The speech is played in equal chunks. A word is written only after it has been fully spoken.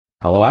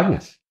Hello,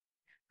 Agnes.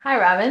 Hi,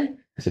 Robin.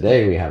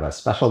 Today we have a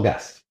special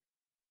guest.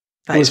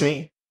 That is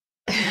me.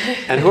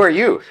 And who are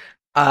you?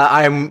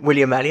 I'm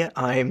William Elliot.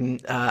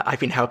 I've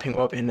been helping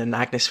Robin and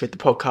Agnes with the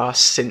podcast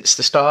since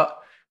the start.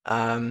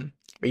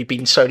 We've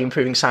been slowly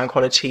improving sound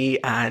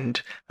quality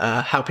and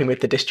helping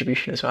with the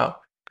distribution as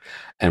well.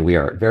 And we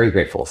are very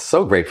grateful,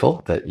 so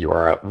grateful that you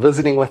are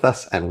visiting with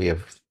us, and we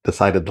have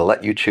decided to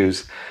let you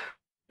choose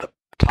the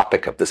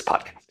topic of this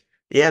podcast.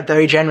 Yeah,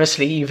 very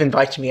generously you've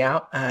invited me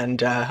out,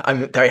 and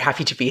I'm very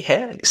happy to be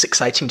here. It's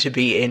exciting to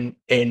be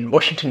in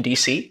Washington,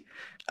 D.C.,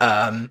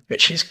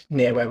 which is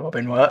near where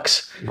Robin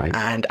works. Right.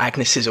 And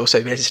Agnes is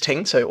also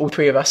visiting. So all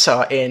three of us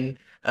are in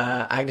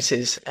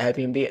Agnes's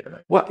Airbnb at the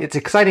moment. Well, it's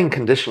exciting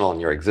conditional on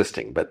your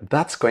existing, but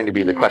that's going to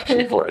be the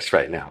question for us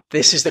right now.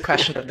 This is the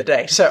question of the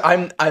day. So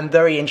I'm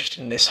very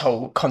interested in this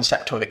whole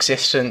concept of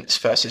existence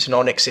versus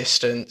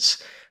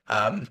non-existence.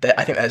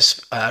 I think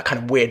there's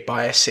kind of weird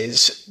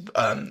biases.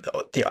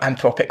 The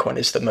anthropic one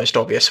is the most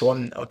obvious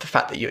one, of the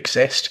fact that you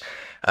exist.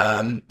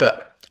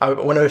 But I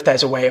wonder if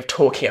there's a way of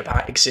talking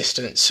about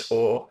existence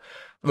or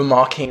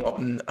remarking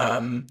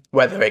on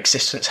whether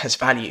existence has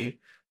value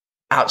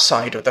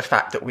outside of the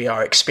fact that we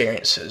are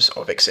experiencers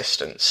of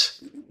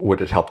existence.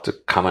 Would it help to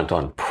comment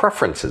on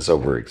preferences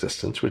over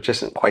existence, which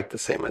isn't quite the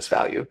same as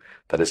value?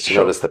 That is to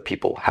Sure. notice that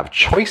people have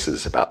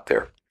choices about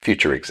their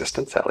future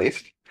existence, at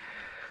least.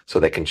 So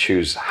they can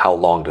choose how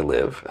long to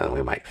live. And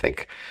we might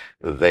think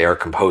they are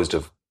composed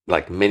of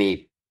like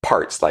many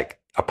parts, like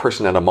a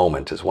person in a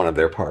moment is one of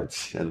their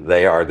parts. And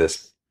they are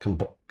this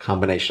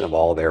combination of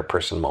all their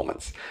person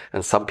moments.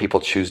 And some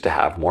people choose to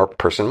have more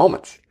person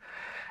moments.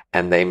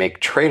 And they make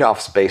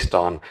trade-offs based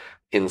on,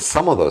 in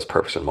some of those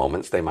person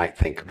moments, they might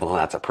think, well,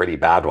 that's a pretty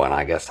bad one.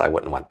 I guess I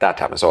wouldn't want that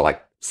to happen. So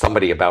like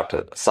somebody about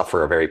to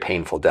suffer a very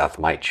painful death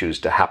might choose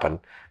to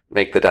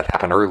make the death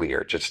happen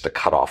earlier, just to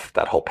cut off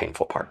that whole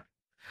painful part.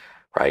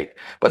 Right?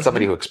 But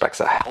somebody who expects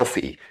a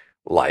healthy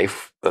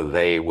life,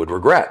 they would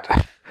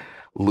regret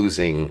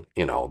losing,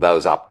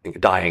 those up,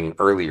 dying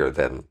earlier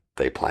than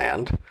they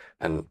planned.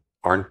 And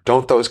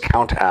don't those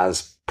count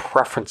as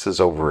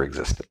preferences over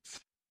existence?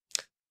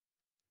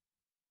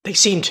 They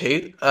seem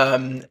to,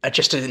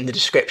 just in the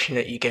description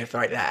that you give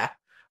right there.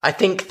 I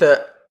think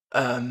that,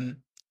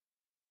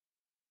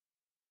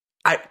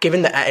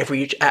 given that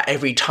at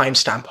every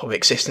timestamp of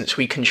existence,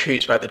 we can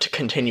choose whether to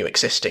continue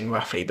existing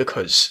roughly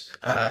because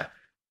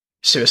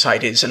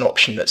suicide is an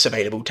option that's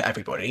available to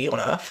everybody on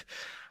Earth,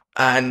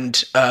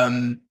 and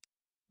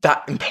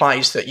that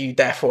implies that you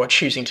therefore are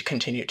choosing to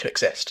continue to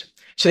exist.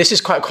 So this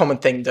is quite a common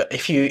thing, that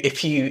if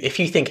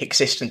you think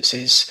existence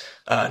is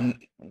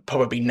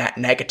probably net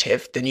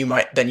negative, then you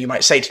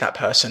might say to that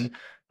person,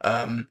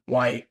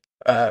 why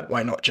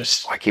not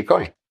just Why keep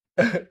going?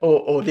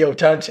 or the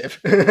alternative,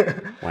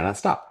 Why not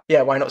stop?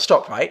 Yeah, why not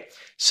stop, right?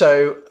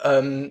 So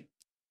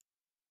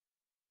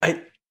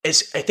I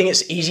think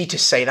it's easy to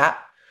say that.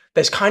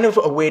 There's kind of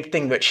a weird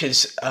thing, which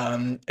is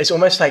it's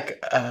almost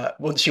like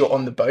once you're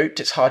on the boat,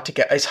 it's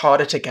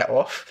harder to get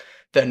off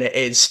than it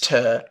is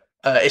to.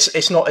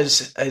 It's not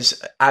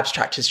as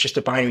abstract as just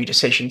a binary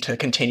decision to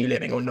continue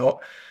living or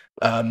not.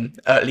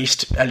 At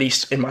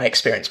least in my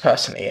experience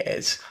personally, it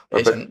is.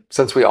 But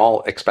since we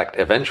all expect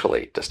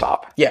eventually to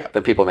stop, Yeah.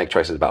 then people make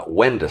choices about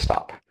when to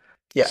stop.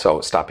 Yeah. So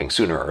stopping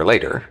sooner or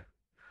later,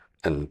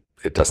 and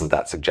doesn't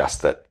that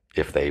suggest that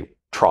if they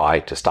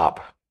try to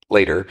stop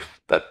later,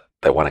 that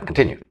they want to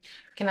continue?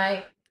 Can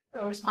I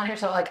respond here?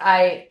 So,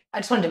 I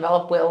just want to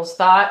develop Will's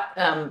thought,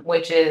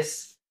 which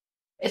is,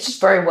 it's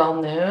just very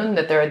well known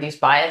that there are these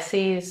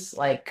biases,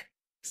 like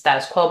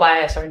status quo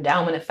bias or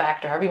endowment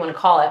effect, or however you want to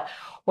call it,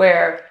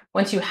 where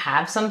once you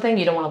have something,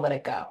 you don't want to let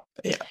it go.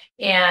 Yeah.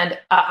 And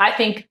I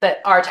think that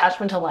our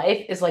attachment to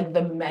life is like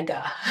the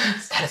mega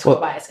status quo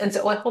bias. And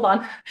so, hold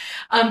on.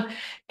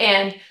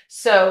 And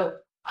so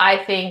I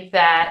think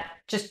that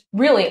just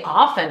really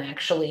often,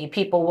 actually,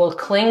 people will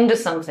cling to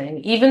something,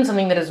 even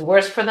something that is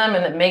worse for them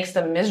and that makes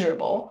them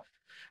miserable,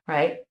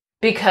 right?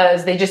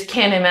 Because they just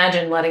can't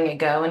imagine letting it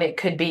go. And it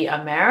could be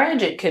a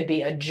marriage, it could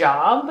be a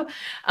job,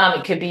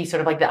 it could be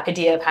sort of like the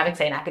idea of having,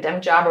 say, an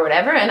academic job or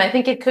whatever. And I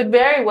think it could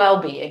very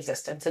well be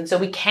existence. And so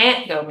we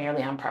can't go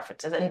merely on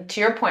preferences. And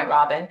to your point,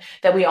 Robin,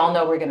 that we all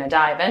know we're going to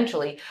die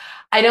eventually,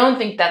 I don't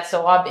think that's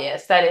so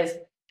obvious. That is,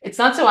 it's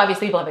not so obvious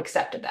people have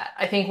accepted that.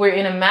 I think we're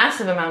in a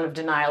massive amount of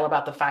denial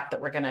about the fact that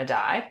we're going to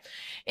die.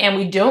 And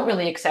we don't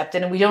really accept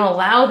it, and we don't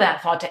allow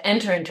that thought to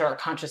enter into our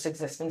conscious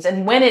existence.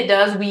 And when it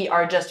does, we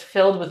are just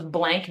filled with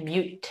blank,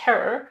 mute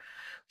terror.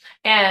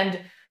 And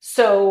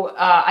so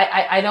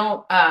I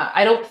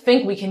don't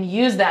think we can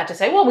use that to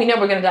say, well, we know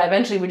we're going to die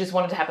eventually. We just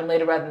want it to happen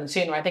later rather than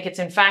sooner. I think it's,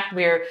 in fact,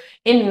 we're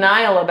in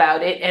denial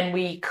about it, and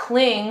we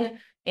cling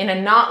in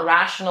a not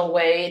rational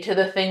way to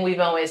the thing we've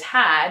always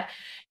had.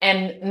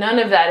 And none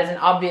of that is an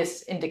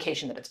obvious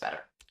indication that it's better.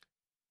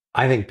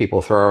 I think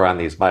people throw around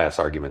these bias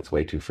arguments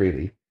way too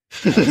freely.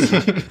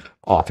 as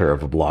author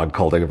of a blog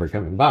called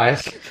Overcoming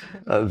Bias,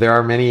 there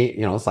are many,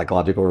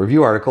 psychological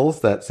review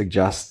articles that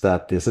suggest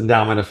that this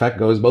endowment effect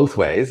goes both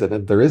ways and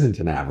that there isn't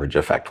an average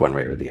effect one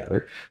way or the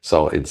other.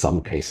 So in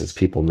some cases,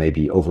 people may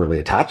be overly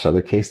attached.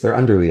 Other cases, they're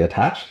underly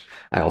attached.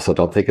 I also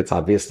don't think it's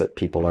obvious that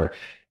people are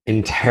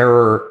in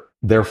terror,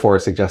 therefore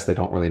suggests they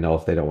don't really know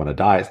if they don't want to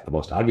die. The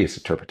most obvious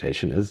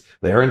interpretation is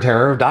they're in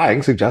terror of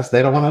dying, suggests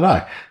they don't want to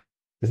die.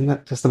 Isn't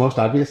that just the most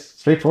obvious,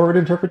 straightforward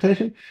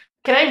interpretation?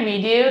 Can I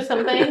read you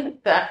something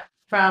that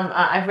from,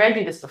 I've read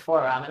you this before,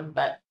 Robin,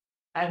 but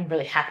I'm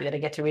really happy that I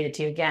get to read it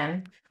to you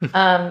again.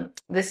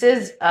 This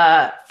is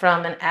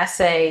from an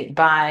essay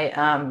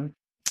by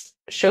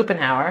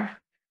Schopenhauer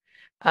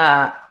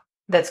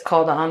that's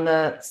called On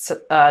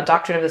the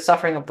Doctrine of the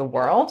Suffering of the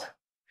World.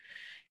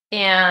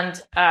 And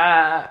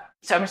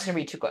so I'm just going to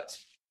read two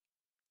quotes.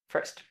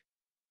 First,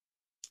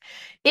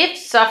 if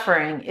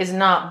suffering is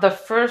not the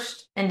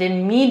first and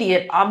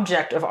immediate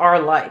object of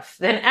our life,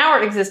 then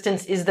our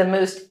existence is the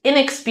most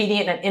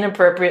inexpedient and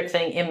inappropriate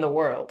thing in the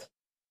world.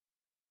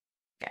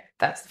 Okay,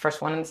 that's the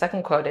first one. And the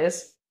second quote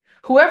is,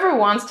 whoever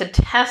wants to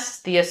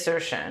test the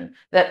assertion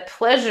that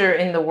pleasure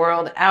in the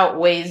world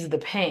outweighs the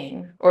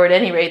pain, or at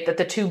any rate that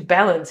the two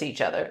balance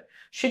each other,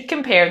 should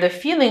compare the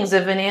feelings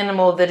of an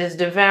animal that is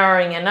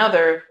devouring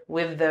another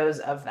with those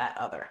of that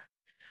other.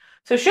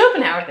 So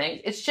Schopenhauer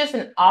thinks it's just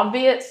an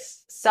obvious,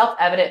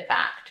 self-evident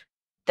fact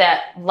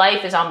that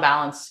life is on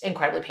balance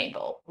incredibly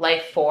painful.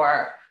 Life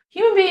for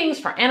human beings,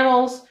 for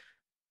animals,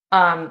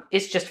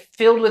 is just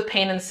filled with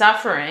pain and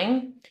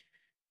suffering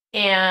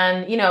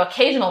and,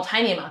 occasional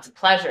tiny amounts of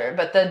pleasure.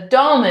 But the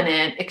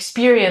dominant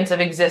experience of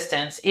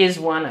existence is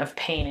one of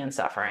pain and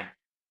suffering.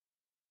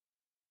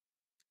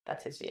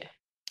 That's his view.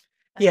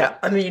 Yeah,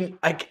 I mean,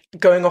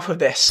 going off of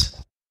this,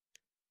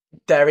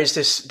 there is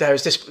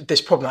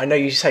this problem. I know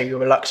you say you're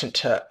reluctant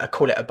to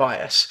call it a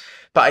bias,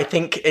 but I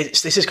think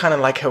this is kind of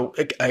like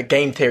a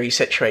game theory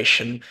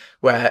situation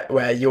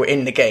where you're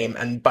in the game,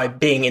 and by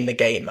being in the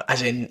game,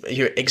 as in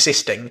you're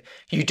existing,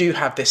 you do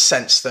have this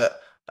sense that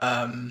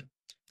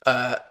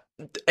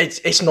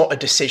it's not a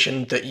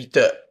decision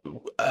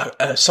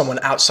that someone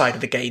outside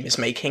of the game is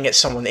making; it's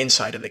someone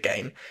inside of the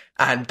game,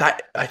 and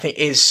that I think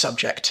is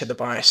subject to the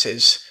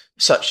biases,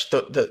 such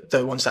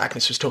the ones that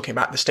Agnes was talking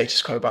about, the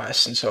status quo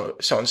bias and so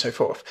on and so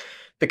forth.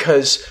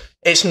 Because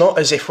it's not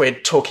as if we're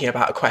talking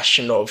about a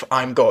question of,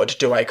 I'm God,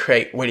 do I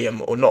create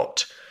William or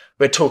not?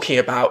 We're talking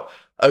about,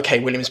 okay,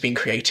 William's been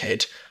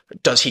created,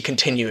 does he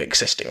continue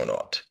existing or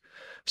not?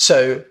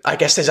 So I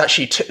guess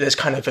there's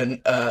kind of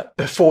an,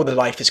 before the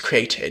life is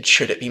created,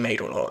 should it be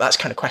made or not? That's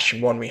kind of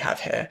question one we have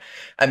here.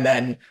 And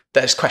then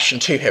there's question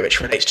two here,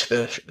 which relates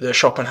to the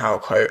Schopenhauer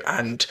quote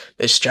and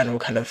this general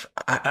kind of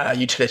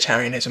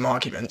utilitarianism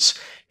arguments,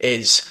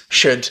 is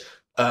should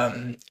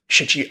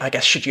you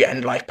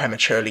end life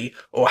prematurely,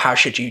 or how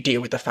should you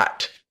deal with the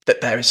fact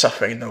that there is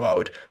suffering in the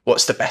world?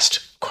 What's the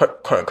best quote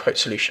unquote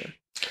solution?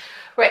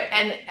 Right.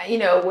 And,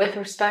 with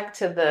respect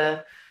to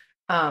the,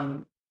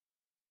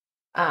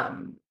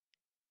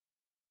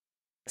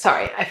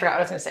 sorry, I forgot what I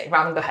was going to say.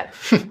 Robin, go ahead.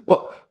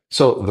 Well,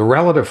 so the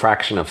relative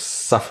fraction of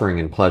suffering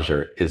and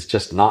pleasure is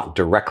just not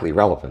directly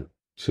relevant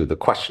to the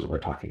question we're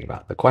talking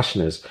about. The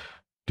question is,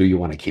 do you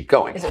want to keep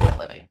going? Is it worth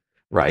living?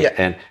 Right. Yeah.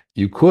 And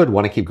you could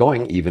want to keep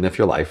going even if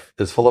your life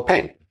is full of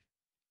pain.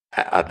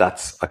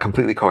 That's a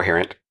completely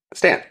coherent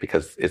stance,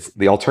 because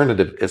the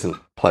alternative isn't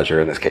pleasure.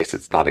 In this case,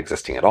 it's not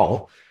existing at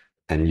all.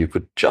 And you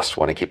could just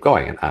want to keep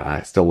going. And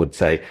I still would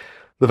say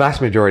the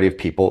vast majority of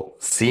people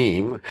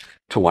seem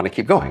to want to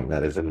keep going.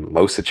 That is, in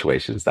most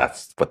situations,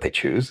 that's what they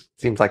choose.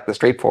 Seems like the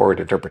straightforward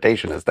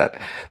interpretation is that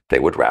they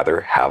would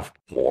rather have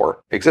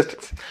more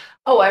existence.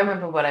 Oh, I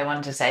remember what I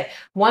wanted to say.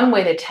 One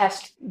way to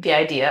test the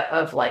idea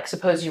of,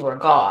 suppose you were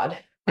God,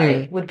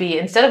 right, would be,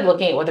 instead of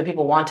looking at whether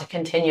people want to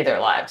continue their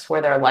lives,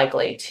 where they're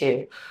likely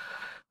to,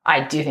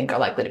 I do think are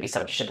likely to be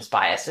subject to this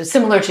bias. It's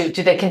similar to,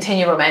 do they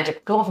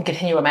go off and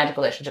continue romantic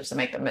relationships that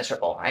make them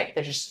miserable, right?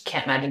 They just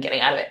can't imagine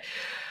getting out of it.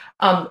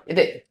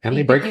 And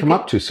they break them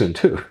up too soon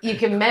too. You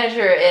can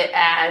measure it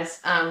as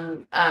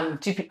how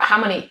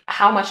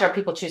much are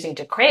people choosing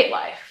to create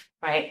life,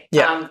 right?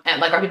 Yeah.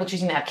 And are people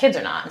choosing to have kids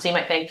or not? And so you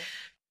might think,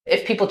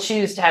 if people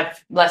choose to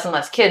have less and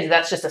less kids,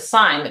 that's just a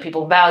sign that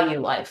people value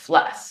life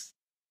less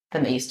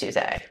than they used to,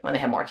 say, when they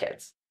have more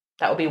kids.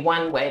 That would be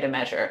one way to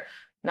measure.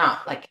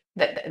 Not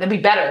that'd be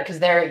better,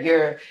 because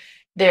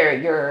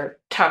you're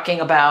talking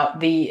about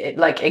the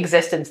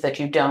existence that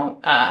you're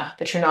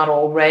not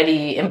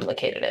already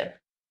implicated in.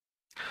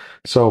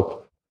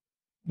 So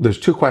there's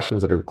two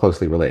questions that are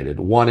closely related.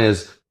 One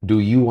is, do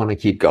you want to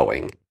keep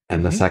going?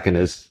 And the second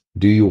is,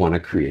 do you want to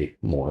create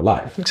more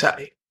life?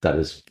 Exactly. That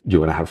is, do you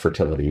want to have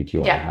fertility? Do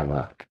you want to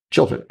have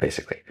children,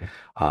 basically?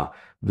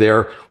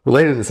 They're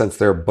related in the sense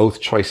they're both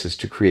choices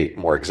to create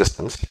more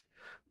existence,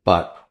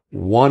 but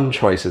one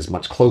choice is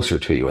much closer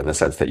to you in the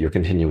sense that you're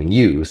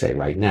continuing say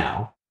right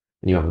now,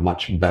 and you have a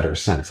much better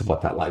sense of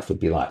what that life would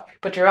be like.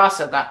 But you're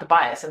also got the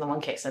bias in the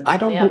one case and I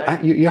don't. the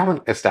other. You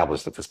haven't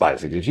established that this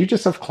bias exists. You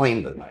just have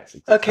claimed that bias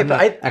exists. Okay, but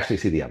I actually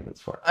see the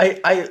evidence for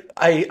it.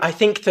 I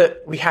think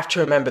that we have to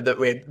remember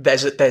that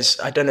there's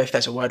I don't know if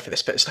there's a word for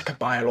this, but it's like a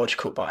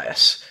biological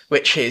bias,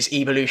 which is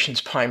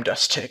evolution's primed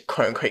us to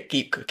quote unquote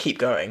keep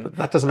going. But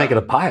that doesn't make it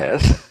a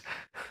bias.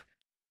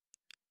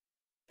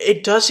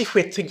 It does if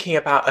we're thinking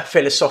about a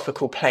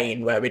philosophical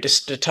plane where we're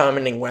just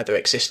determining whether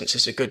existence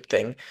is a good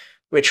thing.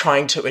 We're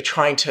trying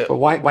to. But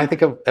why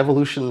think of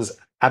evolution's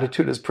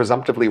attitude as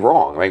presumptively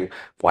wrong? I mean,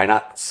 why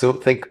not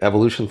think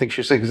evolution thinks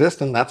you should exist,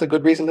 and that's a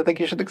good reason to think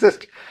you should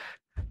exist?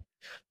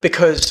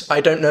 Because I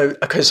don't know.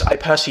 Because I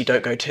personally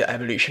don't go to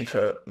evolution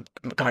for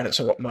guidance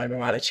on what my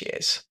morality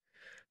is.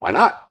 Why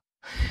not?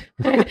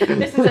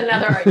 This is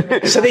another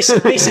argument. So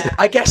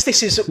I guess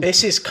this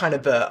is kind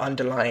of the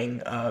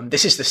underlying.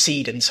 This is the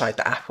seed inside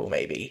the apple.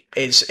 Maybe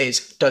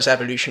is does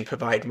evolution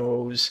provide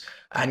morals,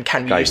 and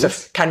can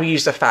we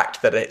use the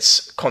fact that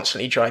it's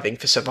constantly driving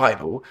for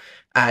survival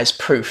as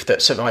proof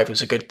that survival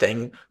is a good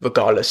thing,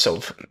 regardless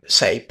of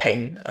say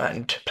pain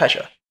and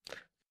pleasure?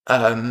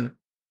 And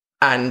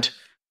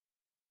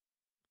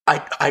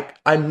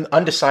I'm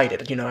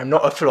undecided. I'm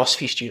not a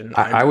philosophy student.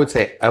 I would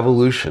say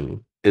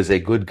evolution is a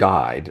good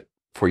guide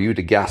for you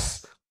to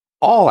guess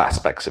all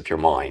aspects of your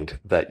mind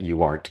that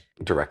you aren't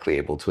directly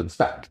able to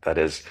inspect. That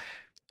is,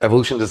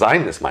 evolution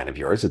designed this mind of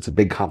yours. It's a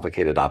big,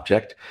 complicated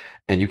object,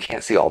 and you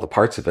can't see all the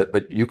parts of it,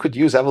 but you could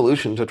use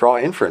evolution to draw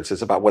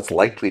inferences about what's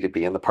likely to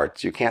be in the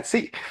parts you can't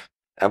see.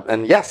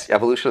 And yes,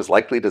 evolution has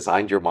likely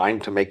designed your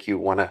mind to make you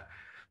want to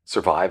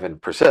survive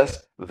and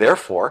persist.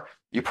 Therefore,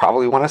 you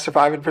probably want to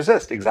survive and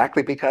persist,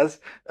 exactly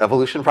because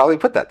evolution probably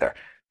put that there.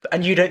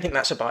 And you don't think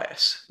that's a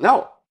bias?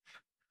 No.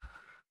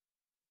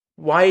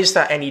 Why is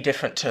that any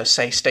different to,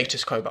 say,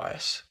 status quo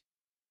bias?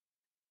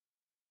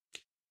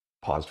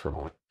 Pause for a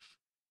moment.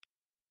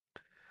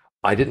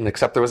 I didn't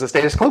accept there was a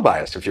status quo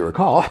bias, if you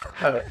recall.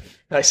 Oh,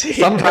 I see.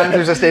 Sometimes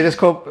there's a status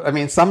quo. I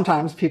mean,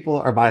 sometimes people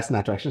are biased in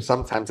that direction,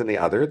 sometimes in the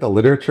other. The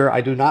literature,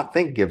 I do not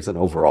think, gives an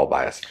overall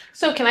bias.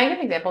 So can I give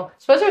an example?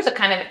 Suppose there's a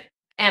kind of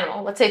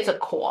animal. Let's say it's a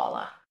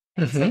koala.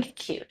 It's like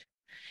cute.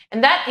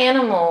 And that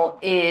animal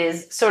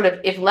is sort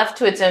of, if left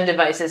to its own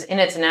devices in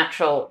its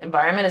natural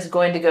environment, is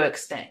going to go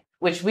extinct,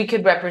 which we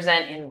could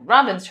represent in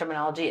Robin's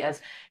terminology as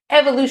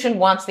evolution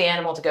wants the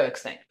animal to go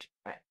extinct.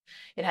 Right?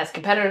 It has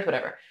competitors,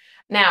 whatever.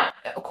 Now,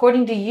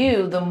 according to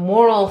you, the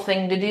moral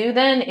thing to do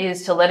then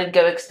is to let it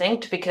go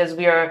extinct because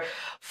we are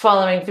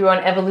following through on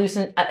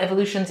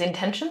evolution's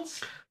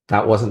intentions?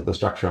 That wasn't the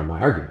structure of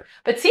my argument.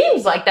 But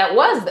seems like that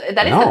is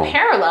the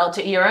parallel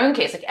to your own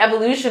case. Like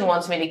evolution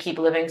wants me to keep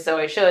living, so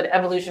I should.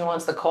 Evolution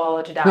wants the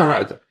koala to die.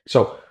 No.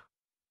 So,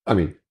 I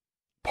mean,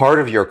 part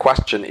of your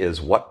question is,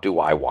 what do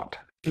I want?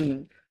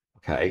 Mm-hmm.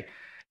 Okay.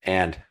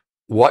 And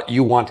what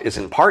you want is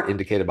in part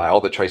indicated by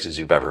all the choices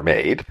you've ever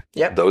made.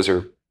 Yep. Those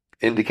are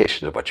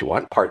indication of what you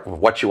want. Part of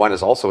what you want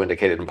is also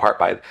indicated in part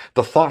by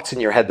the thoughts in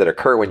your head that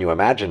occur when you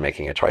imagine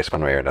making a choice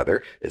one way or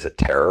another. Is it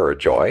terror or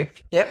joy?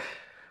 Yep.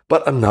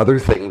 But another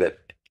thing that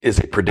is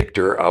a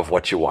predictor of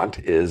what you want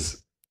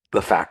is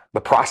the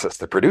process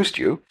that produced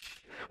you,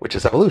 which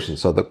is evolution.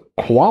 So the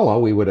koala,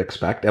 we would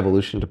expect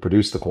evolution to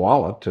produce the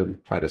koala to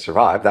try to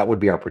survive. That would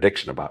be our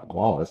prediction about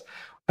koalas.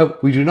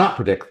 We do not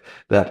predict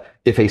that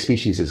if a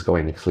species is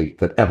going extinct,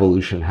 that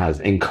evolution has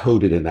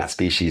encoded in that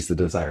species the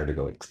desire to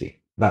go extinct.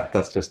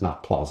 That's just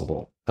not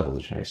plausible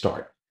evolutionary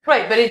story.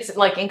 Right, but it's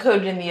like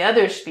encoded in the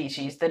other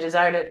species, the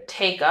desire to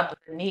take up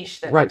the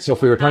niche. Right, so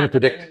if we were trying to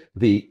predict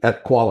the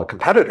koala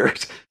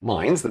competitors'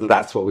 minds, then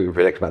that's what we would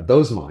predict about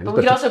those minds. But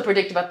we could also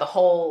predict about the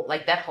whole,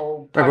 like that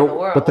whole part of the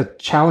world. But the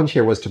challenge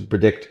here was to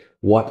predict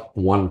what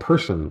one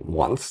person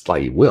wants,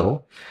 i.e.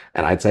 will,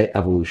 and I'd say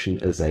evolution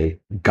is a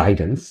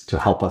guidance to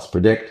help us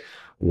predict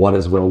what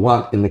does Will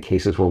want in the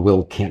cases where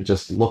Will can't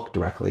just look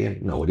directly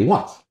and know what he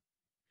wants.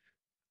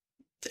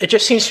 It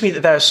just seems to me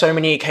that there are so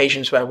many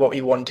occasions where what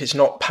we want is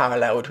not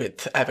paralleled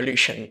with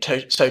evolution.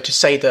 So to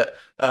say that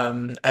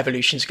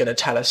evolution is going to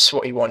tell us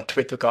what we want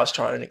with regards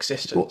to our own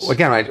existence. Well,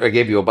 again, I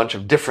gave you a bunch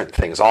of different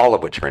things, all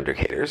of which are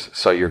indicators.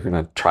 So you're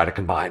going to try to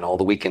combine all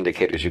the weak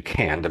indicators you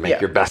can to make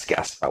your best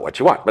guess about what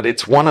you want. But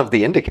it's one of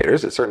the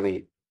indicators. It's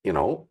certainly,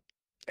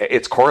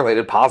 it's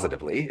correlated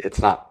positively. It's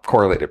not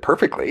correlated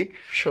perfectly.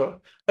 Sure.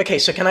 Okay,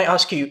 so can I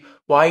ask you,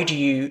 why do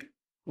you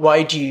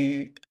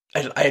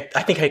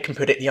I think I can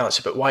predict the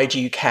answer, but why do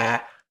you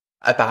think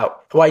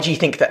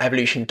that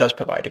evolution does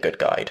provide a good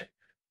guide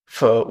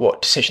for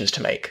what decisions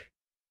to make?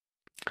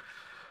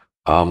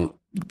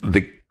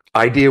 The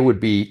idea would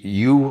be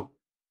you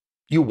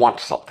want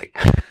something.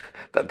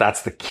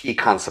 That's the key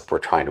concept we're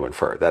trying to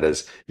infer. That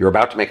is, you're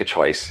about to make a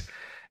choice,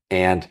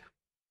 and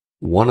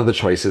one of the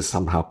choices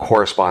somehow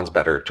corresponds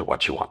better to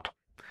what you want.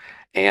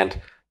 And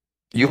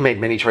you've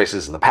made many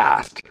choices in the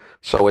past,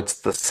 so it's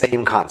the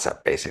same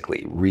concept,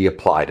 basically,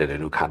 reapplied in a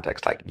new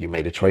context. Like you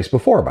made a choice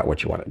before about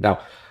what you wanted.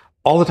 Now,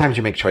 all the times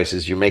you make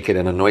choices, you make it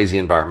in a noisy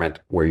environment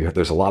where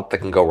there's a lot that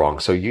can go wrong,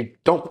 so you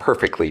don't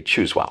perfectly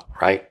choose well,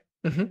 right?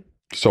 Mm-hmm.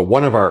 So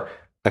one of our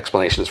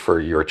explanations for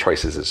your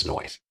choices is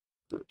noise.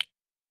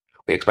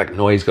 We expect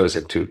noise goes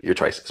into your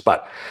choices,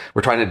 but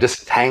we're trying to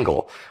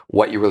disentangle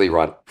what you really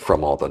want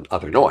from all the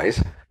other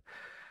noise.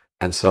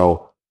 And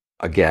so,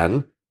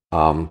 again,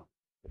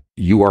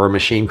 you are a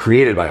machine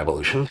created by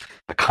evolution,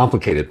 a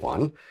complicated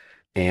one.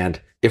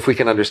 And if we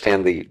can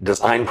understand the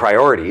design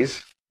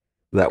priorities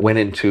that went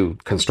into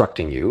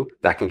constructing you,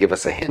 that can give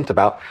us a hint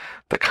about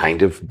the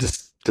kind of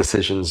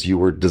decisions you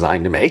were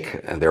designed to make,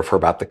 and therefore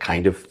about the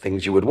kind of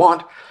things you would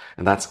want.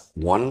 And that's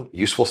one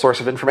useful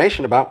source of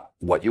information about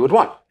what you would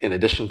want, in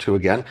addition to,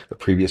 again, the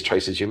previous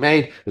choices you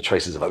made, the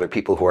choices of other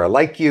people who are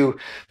like you,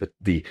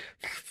 the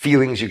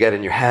feelings you get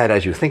in your head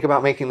as you think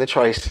about making the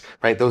choice,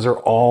 right? Those are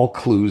all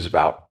clues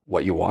about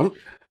what you want.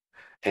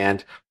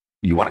 And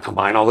you want to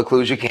combine all the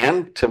clues you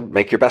can to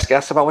make your best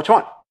guess about what you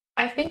want.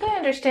 I think I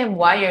understand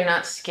why you're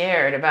not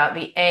scared about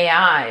the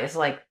AIs,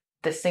 like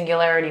the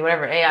singularity,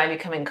 whatever, AI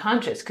becoming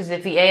conscious. Because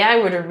if the AI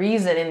were to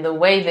reason in the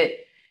way that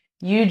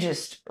you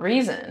just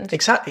reasoned,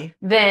 exactly,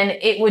 then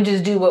it would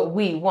just do what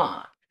we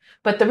want.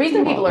 But the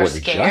reason people are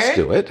scared, just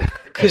do it,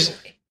 because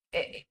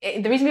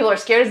the reason people are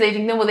scared is they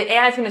think, no, well, the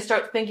AI is going to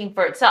start thinking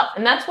for itself.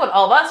 And that's what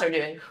all of us are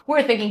doing.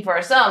 We're thinking for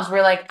ourselves.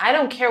 We're like, I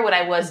don't care what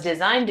I was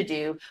designed to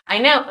do. I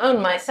now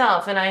own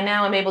myself, and I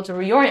now am able to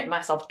reorient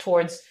myself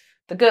towards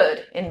the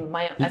good in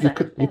my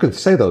own. You could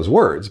say those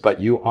words, but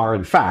you are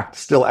in fact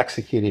still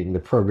executing the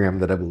program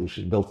that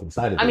evolution built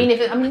inside of you. I mean,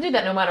 I'm going to do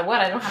that no matter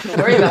what. I don't have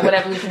to worry about what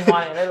evolution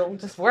wanted. It'll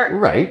just work.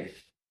 Right.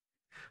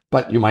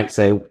 But you might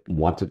say,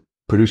 want to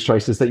produce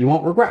choices that you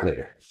won't regret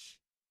later.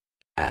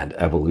 And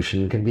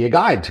evolution can be a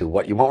guide to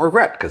what you won't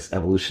regret, because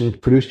evolution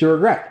produced your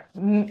regret.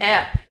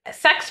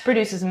 Sex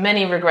produces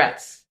many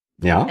regrets.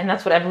 Yeah. And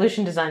that's what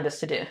evolution designed us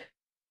to do.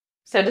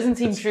 So it doesn't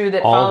seem true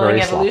that following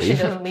evolution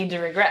doesn't lead to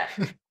regret.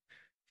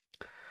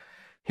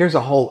 Here's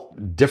a whole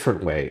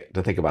different way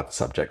to think about the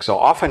subject. So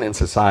often in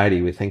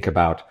society, we think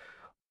about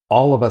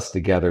all of us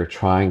together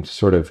trying to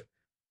sort of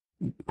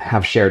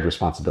have shared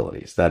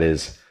responsibilities. That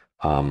is,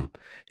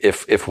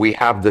 if we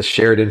have this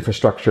shared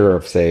infrastructure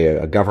of, say,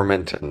 a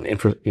government and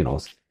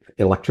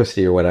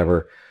electricity or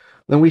whatever,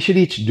 then we should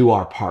each do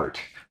our part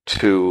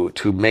to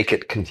make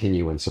it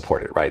continue and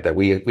support it, right? That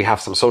we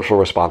have some social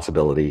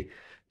responsibility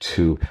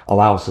to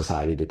allow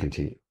society to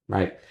continue,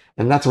 right?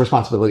 And that's a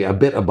responsibility a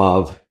bit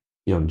above,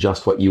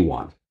 just what you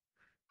want.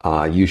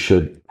 You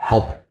should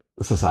help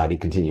the society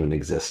continue and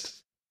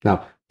exist.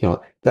 Now,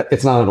 that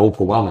it's not an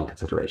overwhelming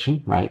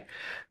consideration, right?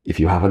 If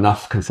you have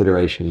enough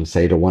consideration,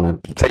 say you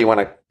want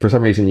to, for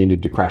some reason, you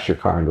need to crash your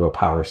car into a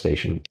power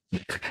station,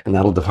 and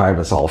that'll deprive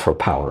us all for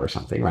power or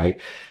something, right?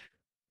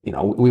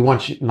 We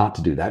want you not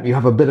to do that. You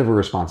have a bit of a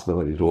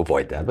responsibility to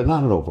avoid that, but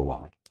not an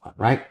overwhelming one,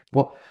 right?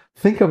 Well,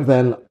 think of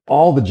then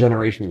all the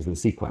generations in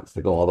sequence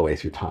that go all the way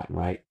through time,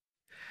 right?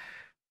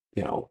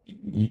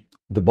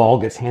 The ball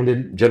gets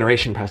handed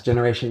generation past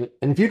generation,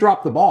 and if you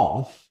drop the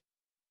ball,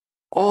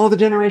 all the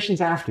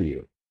generations after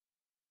you,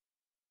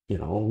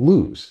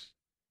 lose.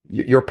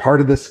 You're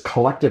part of this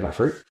collective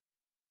effort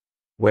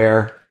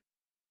where,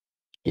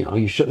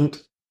 you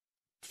shouldn't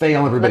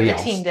fail everybody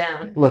else.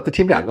 Let the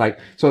team down. Like,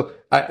 so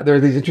there are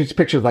these interesting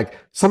pictures, like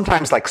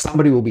sometimes like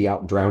somebody will be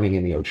out drowning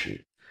in the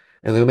ocean,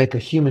 and they'll make a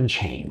human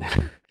chain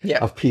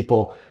of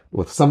people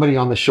with somebody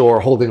on the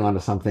shore holding on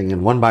to something,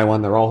 and one by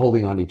one, they're all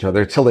holding on to each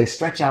other till they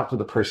stretch out to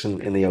the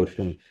person in the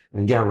ocean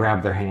and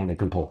grab their hand and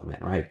can pull them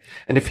in, right?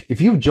 And if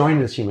you've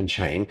joined this human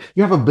chain,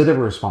 you have a bit of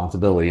a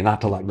responsibility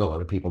not to let go of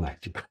the people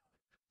next to you.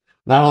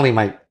 Not only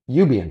might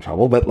you be in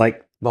trouble, but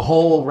like the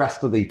whole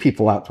rest of the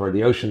people out toward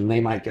the ocean, they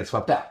might get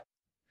swept out.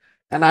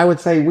 And I would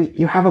say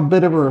you have a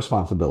bit of a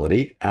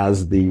responsibility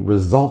as the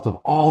result of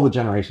all the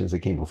generations that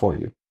came before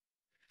you,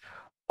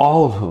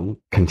 all of whom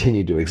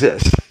continue to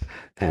exist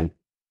and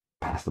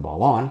pass the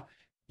ball on.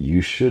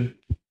 You should.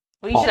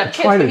 Well, you should have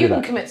kids, but you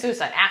can commit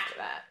suicide after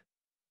that.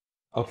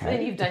 Okay. So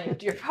then you've done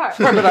your part.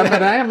 Right,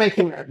 but I am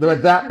making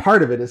that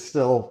part of it is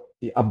still.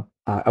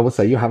 I would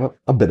say you have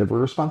a bit of a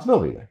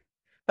responsibility there.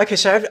 Okay,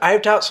 so I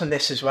have doubts on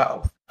this as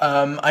well.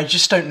 I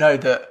just don't know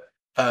that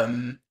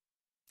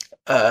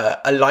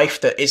a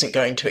life that isn't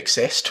going to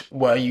exist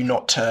were you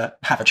not to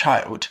have a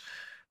child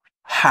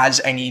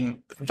has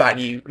any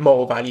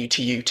moral value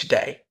to you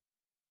today.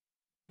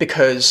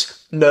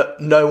 Because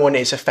no one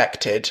is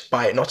affected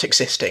by it not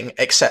existing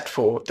except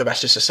for the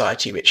rest of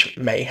society, which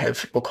may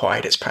have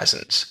required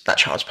that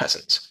child's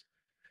presence.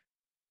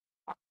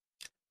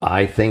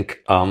 I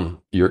think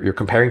you're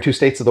comparing two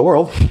states of the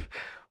world.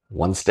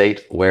 One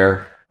state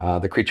where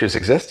the creatures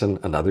exist and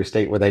another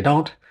state where they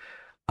don't.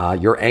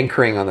 You're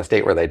anchoring on the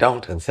state where they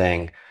don't and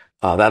saying,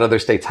 that other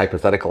state's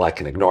hypothetical, I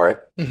can ignore it.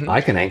 Mm-hmm. I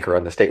can anchor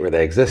on the state where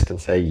they exist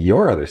and say,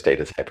 your other state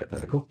is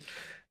hypothetical.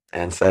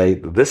 And say,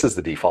 this is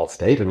the default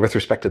state, and with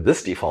respect to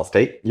this default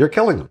state, you're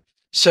killing them.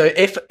 So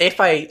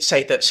if I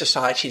say that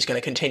society is going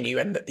to continue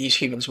and that these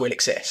humans will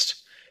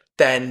exist,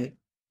 then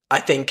I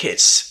think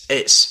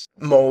it's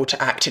moral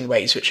to act in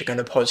ways which are going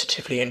to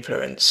positively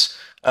influence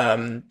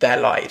their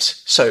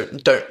lives. So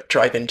don't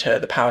drive into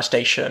the power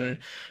station.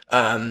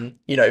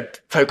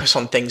 Focus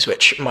on things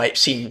which might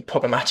seem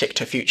problematic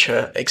to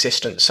future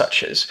existence,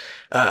 such as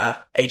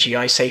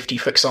AGI safety,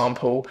 for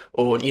example,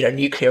 or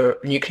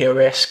nuclear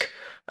risk.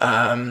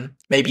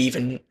 Maybe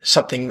even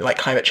something like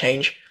climate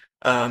change.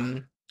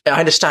 I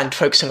understand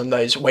focusing on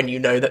those when you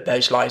know that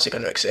those lives are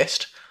going to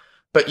exist,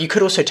 but you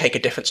could also take a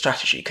different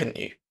strategy, couldn't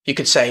you? You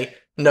could say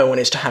no one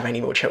is to have any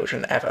more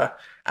children ever,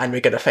 and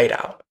we're going to fade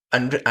out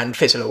and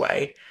fizzle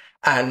away.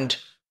 And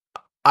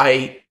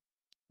I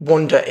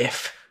wonder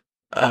if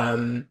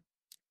the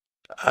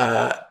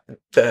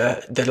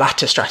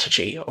latter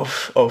strategy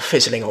of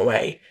fizzling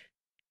away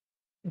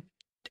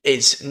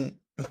is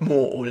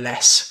more or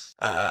less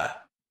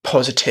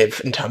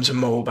positive in terms of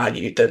moral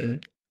value than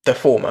the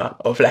former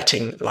of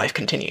letting life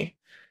continue.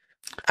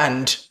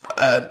 And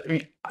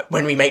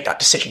when we make that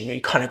decision, we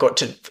kind of got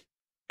to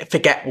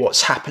forget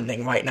what's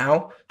happening right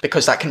now,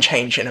 because that can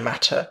change in a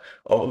matter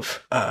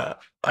of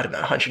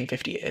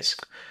 150 years.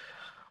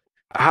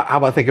 How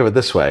about think of it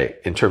this way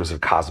in terms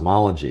of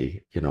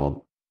cosmology?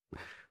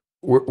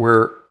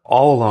 We're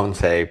all alone,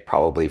 say,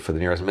 probably for the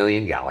nearest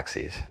million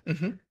galaxies.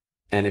 Mm-hmm.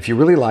 And if you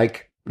really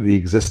like the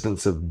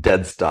existence of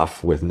dead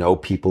stuff with no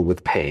people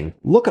with pain,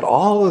 look at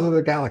all those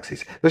other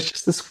galaxies. There's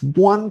just this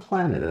one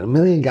planet in a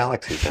million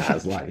galaxies that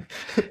has life.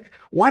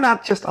 Why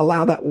not just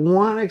allow that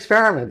one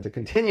experiment to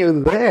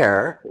continue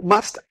there?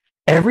 Must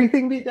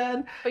everything be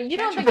dead? But you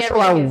don't Can't think just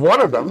allow everything is one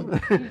dead. of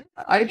them.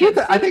 I do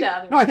that. I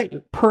think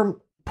per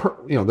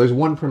there's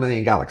one per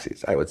million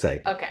galaxies, I would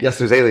say. Okay. Yes,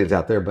 there's aliens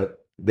out there,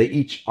 but they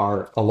each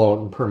are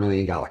alone per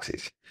million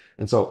galaxies.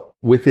 And so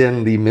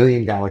within the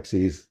million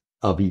galaxies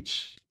of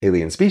each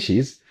alien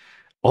species,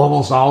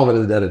 almost all of it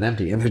is dead and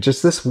empty. And there's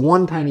just this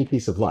one tiny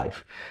piece of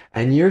life.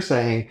 And you're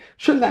saying,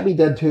 shouldn't that be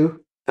dead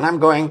too? And I'm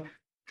going,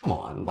 come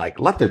on,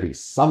 let there be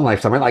some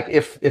life somewhere. Like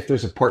if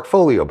there's a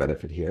portfolio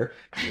benefit here,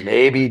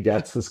 maybe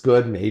death is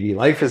good, maybe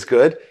life is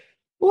good.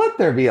 Let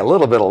there be a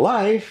little bit of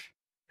life.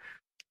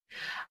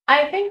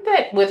 I think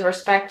that with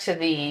respect to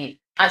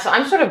so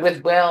I'm sort of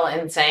with Will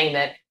in saying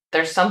that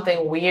there's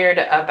something weird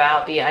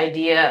about the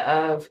idea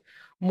of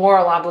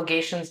moral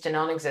obligations to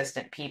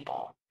non-existent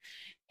people.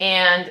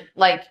 And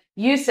like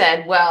you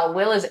said, well,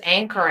 Will is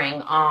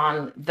anchoring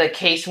on the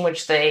case in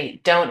which they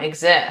don't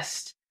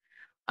exist.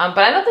 But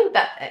I don't think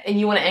that, and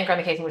you want to anchor on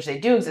the case in which they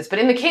do exist, but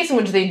in the case in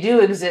which they do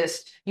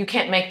exist, you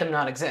can't make them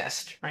not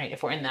exist, right?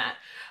 If we're in that.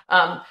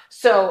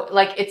 So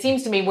it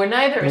seems to me we're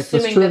neither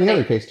assuming that's true that in the they,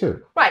 other case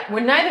too. Right. We're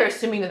neither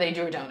assuming that they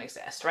do or don't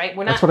exist, right?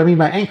 We're not. That's what I mean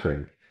by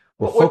anchoring.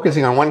 We're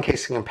focusing on one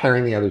case and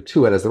comparing the other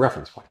to it as the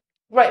reference point.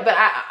 Right. But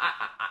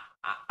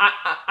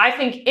I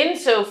think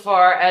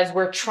insofar as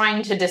we're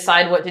trying to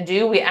decide what to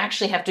do, we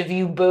actually have to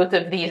view both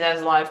of these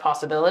as live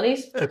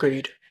possibilities.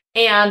 Agreed.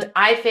 And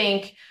I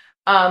think,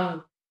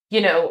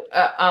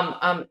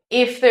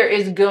 if there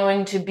is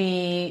going to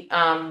be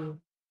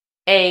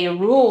a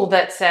rule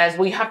that says,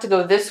 well, you have to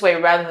go this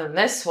way rather than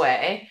this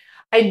way,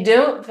 I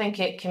don't think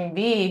it can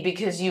be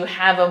because you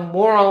have a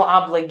moral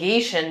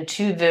obligation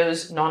to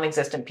those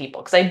non-existent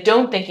people. Because I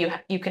don't think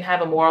you can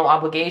have a moral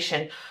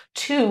obligation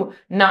to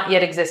not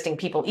yet existing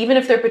people, even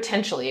if they're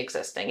potentially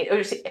existing.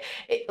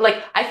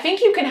 I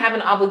think you can have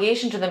an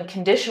obligation to them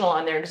conditional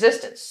on their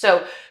existence.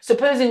 So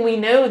supposing we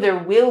know there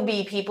will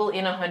be people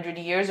in 100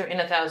 years or in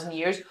 1,000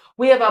 years,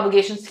 we have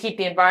obligations to keep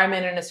the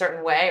environment in a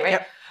certain way, right?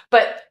 Yep.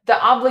 But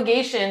the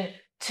obligation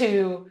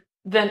to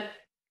the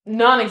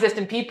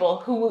non-existent people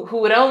who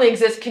would only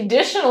exist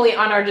conditionally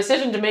on our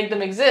decision to make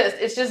them exist,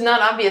 it's just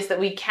not obvious that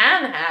we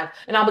can have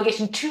an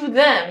obligation to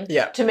them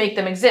to make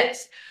them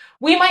exist.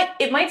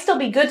 It might still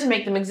be good to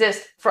make them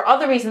exist for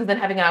other reasons than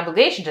having an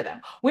obligation to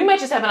them. We might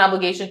just have an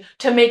obligation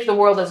to make the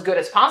world as good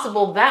as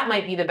possible. That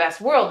might be the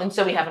best world, and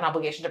so we have an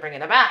obligation to bring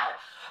it about.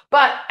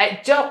 But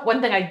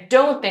one thing I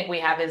don't think we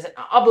have is an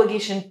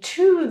obligation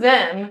to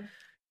them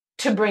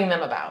to bring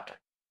them about.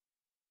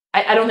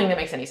 I don't think that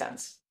makes any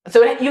sense.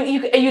 So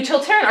a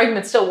utilitarian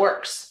argument still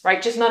works,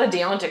 right? Just not a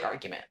deontic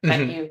argument.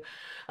 Mm-hmm.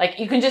 That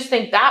you can just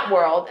think that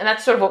world, and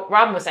that's sort of what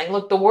Robin was saying.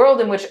 Look, the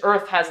world in which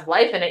Earth has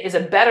life in it is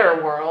a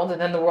better world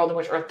than the world in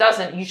which Earth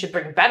doesn't. You should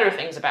bring better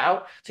things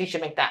about, so you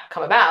should make that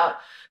come about.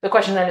 The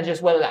question then is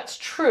just whether that's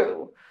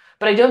true.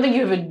 But I don't think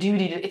you have a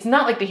duty to. It's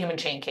not like the human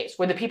chain case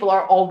where the people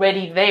are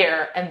already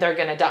there and they're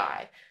going to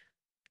die.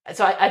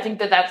 So I think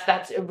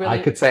that's a really. I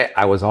could say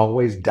I was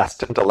always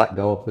destined to let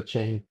go of the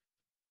chain.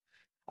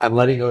 I'm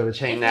letting go of the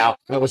chain now.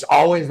 It was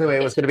always the way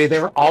it was going to be.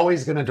 They were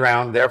always going to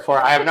drown. Therefore,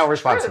 I have no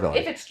responsibility.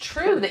 If it's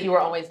true that you were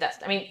always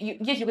destined, I mean,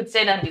 you could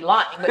say that and be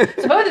lying. But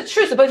suppose it's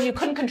true. Suppose you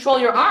couldn't control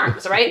your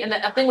arms, right? And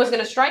that a thing was going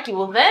to strike you.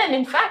 Well, then,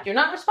 in fact, you're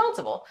not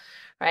responsible,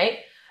 right?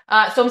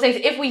 So I'm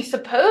saying if we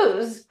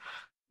suppose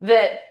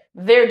that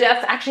their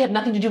deaths actually have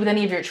nothing to do with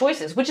any of your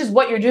choices, which is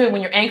what you're doing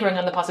when you're anchoring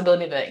on the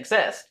possibility that they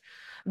exist,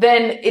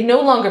 then it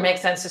no longer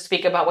makes sense to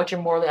speak about what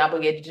you're morally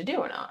obligated to do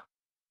or not.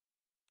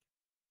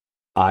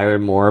 I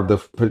am more of the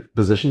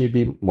position you'd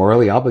be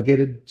morally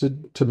obligated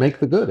to make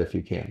the good if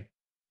you can.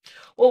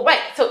 Well,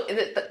 right. So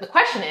the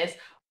question is,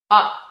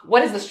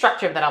 what is the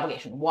structure of that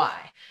obligation? Why?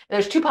 And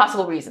there's two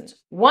possible reasons.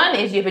 One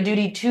is you have a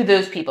duty to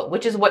those people,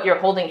 which is what your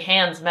holding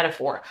hands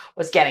metaphor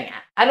was getting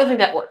at. I don't think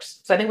that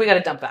works. So I think we got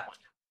to dump that one.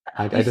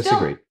 I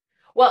disagree.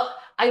 Well,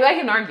 I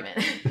make an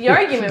argument. The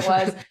argument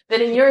was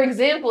that in your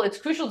example, it's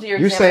crucial to your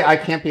example. You say I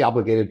can't be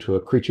obligated to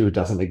a creature who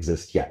doesn't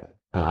exist yet.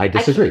 I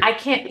disagree.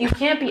 You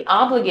can't be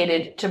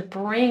obligated to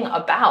bring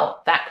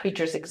about that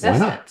creature's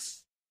existence.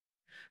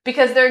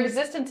 Because their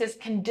existence is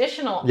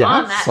conditional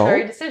on that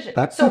very decision.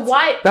 That's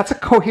a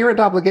coherent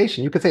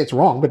obligation. You could say it's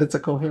wrong, but it's a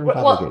coherent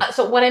obligation.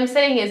 So what I'm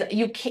saying is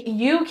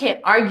you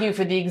can't argue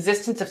for the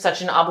existence of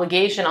such an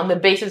obligation on the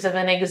basis of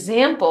an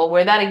example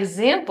where that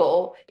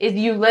example is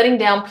you letting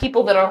down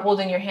people that are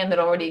holding your hand that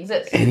already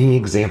exist. Any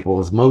example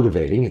is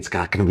motivating. It's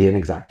not going to be an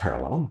exact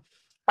parallel.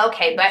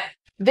 Okay, but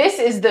this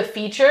is the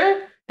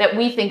feature that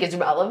we think is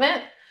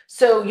relevant.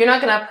 So you're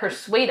not going to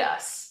persuade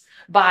us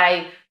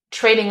by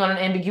trading on an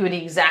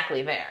ambiguity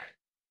exactly there.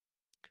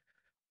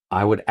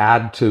 I would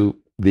add to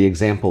the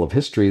example of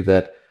history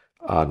that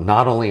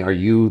not only are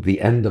you the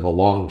end of a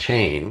long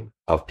chain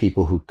of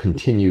people who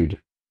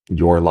continued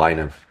your line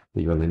of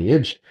your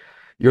lineage,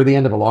 you're the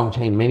end of a long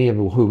chain, many of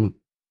whom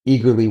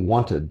eagerly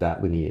wanted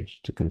that lineage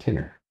to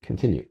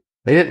continue.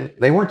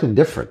 They weren't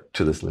indifferent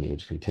to this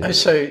lineage continuing.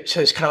 So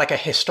it's kind of like a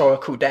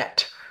historical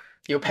debt.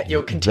 You're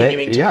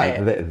continuing to pay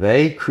it.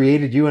 They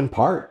created you in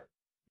part.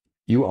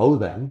 You owe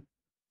them.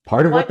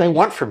 Part of what they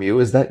want from you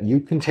is that you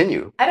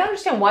continue. I don't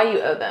understand why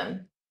you owe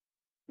them.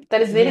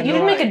 That is, you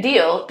didn't make a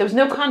deal. There was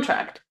no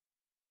contract.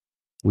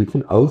 We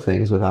can owe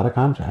things without a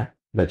contract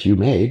that you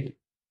made.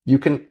 You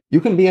can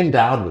be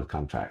endowed with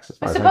contracts.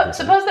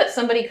 Suppose that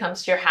somebody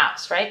comes to your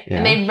house, right? Yeah.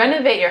 And they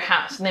renovate your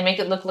house and they make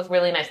it look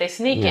really nice. They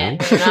sneak in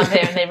when you're not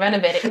there and they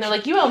renovate it. And they're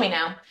like, you owe me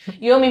now.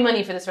 You owe me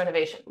money for this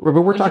renovation. But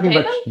we're talking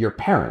about your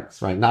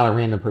parents, right? Not a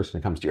random person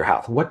who comes to your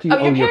house. What do you owe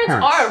your parents? Your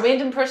parents are a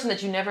random person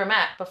that you never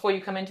met before you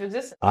come into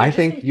existence. I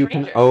think you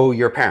can owe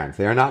your parents.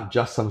 They are not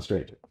just some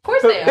stranger. Of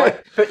course they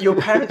are. But your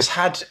parents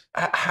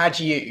had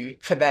you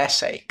for their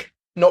sake,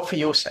 not for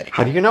your sake.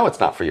 How do you know it's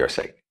not for your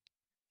sake?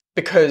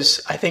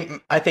 Because I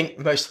think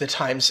most of the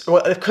times,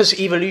 well, because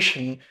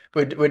evolution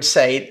would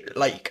say,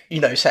 like,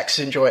 sex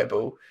is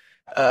enjoyable.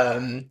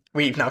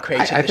 We've now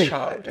created this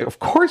child. Of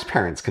course,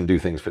 parents can do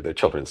things for their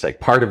children's sake.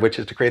 Part of which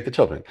is to create the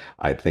children.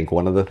 I think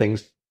one of the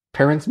things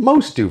parents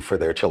most do for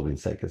their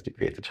children's sake is to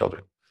create the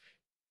children.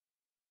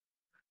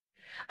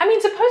 I mean,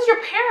 suppose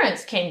your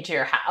parents came to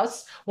your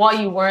house while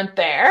you weren't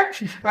there,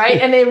 right?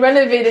 And they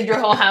renovated your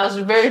whole house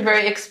with very,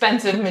 very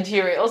expensive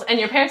materials. And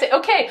your parents say,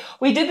 okay,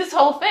 we did this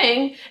whole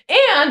thing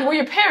and we're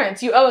your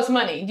parents. You owe us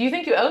money. Do you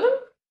think you owe them?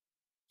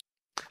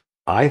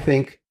 I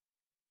think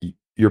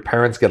your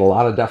parents get a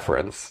lot of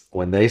deference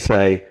when they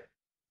say,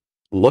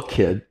 look,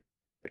 kid,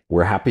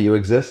 we're happy you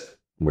exist.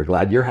 We're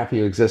glad you're happy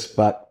you exist.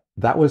 But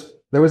there was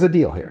a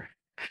deal here.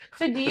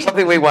 So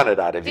something we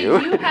wanted out of you.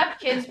 Do you have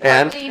kids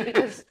partly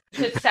because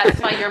to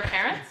satisfy your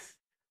parents?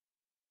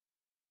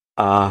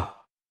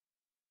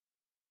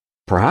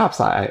 Perhaps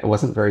I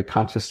wasn't very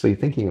consciously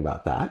thinking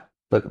about that,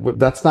 but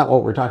that's not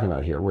what we're talking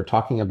about here. We're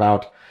talking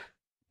about,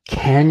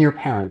 can your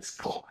parents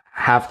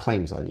have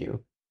claims on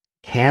you?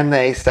 Can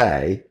they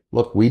say,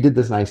 look, we did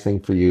this nice thing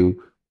for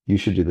you. You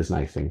should do this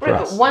nice thing for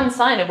us. But one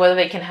sign of whether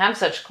they can have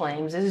such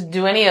claims is,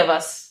 do any of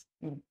us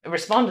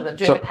respond to them?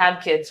 Do you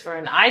have kids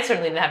I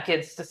certainly didn't have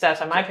kids to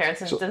satisfy my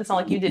parents, and it doesn't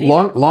sound like you did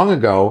either. Long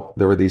ago,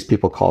 there were these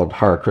people called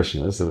Hare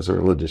Krishnas. It was a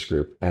religious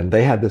group, and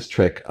they had this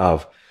trick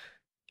of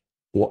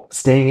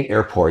staying in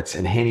airports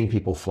and handing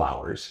people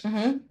flowers.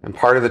 Mm-hmm. And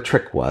part of the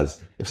trick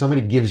was, if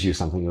somebody gives you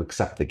something, you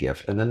accept the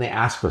gift, and then they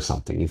ask for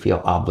something, you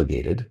feel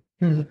obligated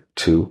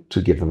to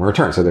give them a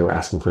return. So they were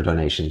asking for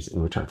donations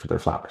in return for their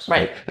flowers.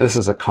 Right. And this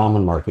is a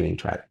common marketing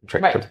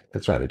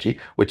strategy,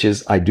 which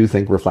is, I do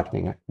think,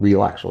 reflecting a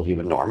real, actual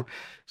human norm.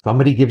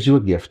 Somebody gives you a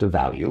gift of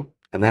value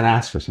and then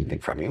asks for something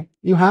from you.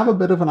 You have a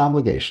bit of an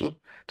obligation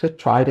to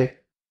try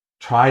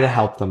to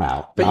help them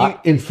out. But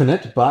not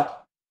infinite,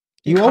 but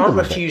you can't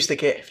refuse the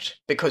gift,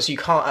 because you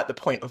can't at the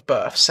point of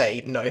birth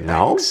say no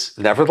thanks.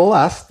 No,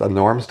 nevertheless, the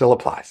norm still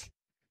applies.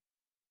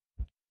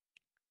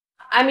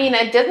 I mean,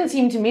 it doesn't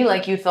seem to me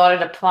like you thought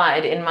it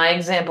applied in my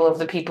example of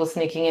the people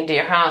sneaking into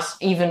your house,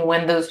 even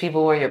when those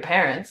people were your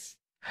parents.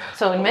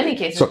 So in many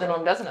cases, the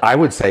norm doesn't apply. I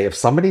would say if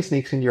somebody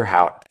sneaks into your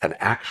house and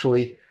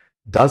actually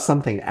does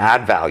something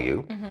add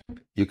value,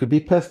 you could be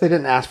pissed they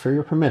didn't ask for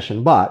your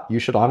permission, but you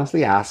should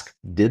honestly ask,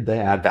 did they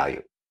add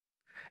value?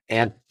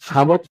 And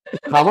how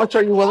much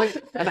are you willing,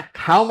 and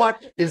how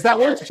much is that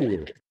worth to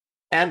you?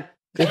 And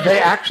if they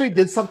actually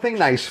did something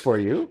nice for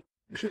you,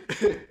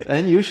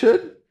 then you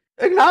should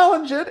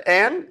acknowledge it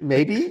and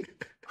maybe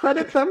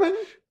credit them in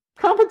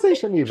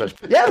compensation even.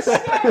 Yes.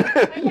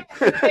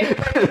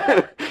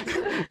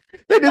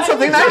 They did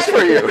something nice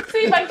for you. See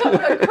if I come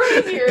with a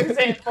crazier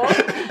example.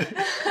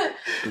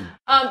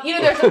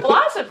 There's a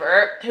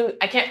philosopher who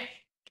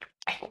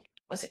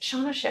was it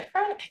Shauna Schiffer?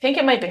 I think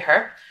it might be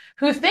her,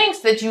 who thinks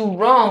that you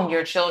wrong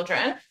your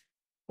children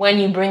when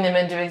you bring them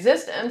into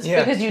existence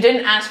because you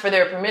didn't ask for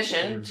their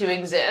permission to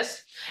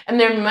exist. And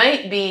there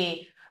might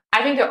be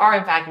I think there are,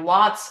 in fact,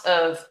 lots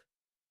of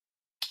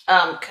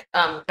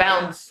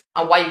bounds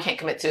on why you can't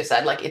commit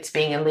suicide. Like it's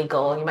being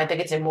illegal. You might think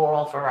it's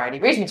immoral for a variety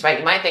of reasons, right?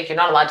 You might think you're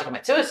not allowed to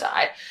commit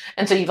suicide.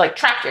 And so you've like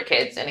trapped your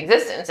kids in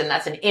existence, and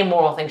that's an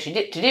immoral thing to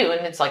do.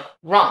 And it's like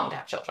wrong to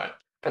have children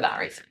for that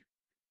reason.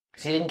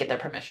 Because you didn't get their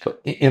permission. So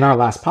in our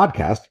last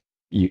podcast,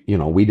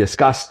 we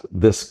discussed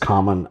this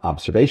common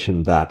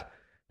observation that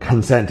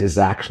consent is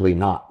actually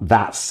not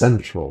that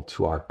central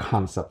to our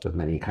concept of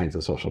many kinds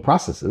of social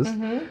processes.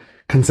 Mm-hmm.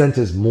 Consent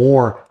is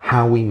more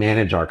how we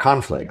manage our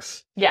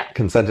conflicts. Yeah.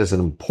 Consent is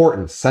an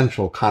important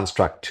central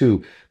construct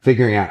to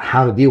figuring out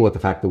how to deal with the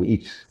fact that we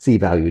each see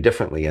value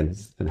differently and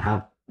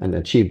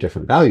achieve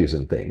different values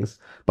in things,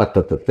 but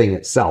that the thing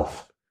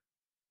itself,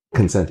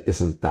 consent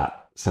isn't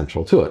that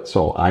central to it.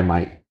 So I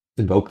might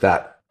invoke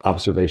that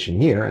observation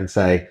here and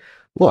say,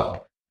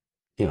 look,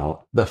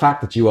 the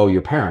fact that you owe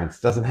your parents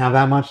doesn't have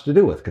that much to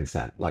do with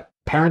consent. Like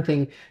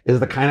parenting is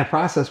the kind of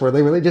process where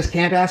they really just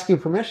can't ask you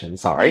permission.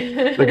 Sorry.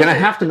 They're going to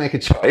have to make a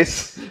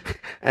choice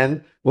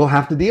and we'll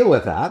have to deal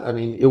with that. I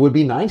mean, it would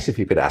be nice if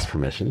you could ask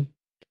permission.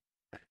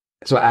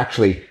 So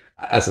actually,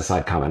 as a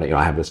side comment,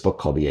 I have this book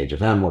called The Age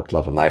of M, Work,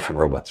 Love, and Life, and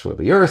Robots Rule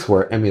the Earth,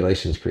 where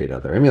emulations create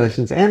other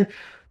emulations. And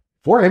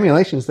for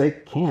emulations, they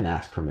can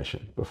ask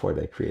permission before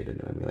they create a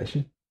new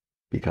emulation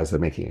because they're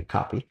making a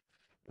copy.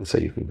 And so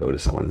you can go to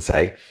someone and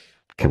say,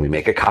 can we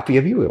make a copy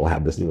of you? It will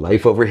have this new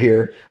life over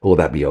here. Will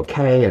that be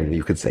okay? And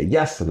you could say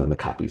yes, and then the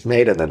copy's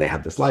made, and then they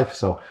have this life.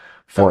 So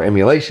for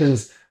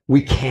emulations,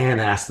 we can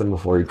ask them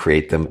before we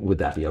create them, would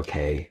that be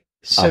okay?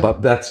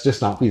 But that's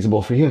just not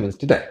feasible for humans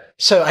today.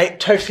 So I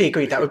totally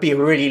agree. That would be a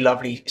really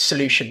lovely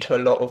solution to a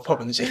lot of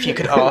problems. If you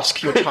could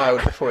ask your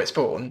child before it's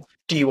born,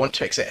 do you want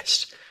to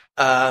exist?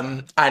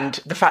 And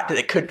the fact that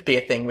it could be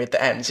a thing with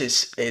the M's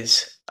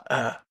is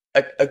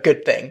a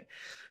good thing.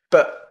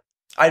 But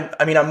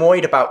I mean, I'm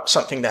worried about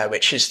something there,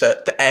 which is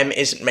that the M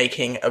isn't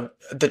making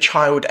the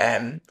child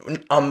M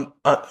in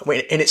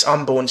its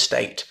unborn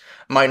state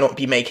might not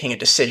be making a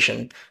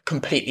decision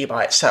completely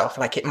by itself.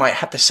 Like it might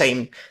have the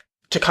same,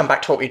 to come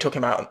back to what we were talking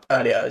about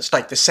earlier, it's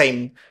like the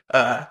same,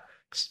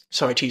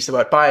 sorry to use the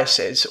word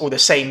biases, or the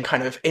same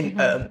kind of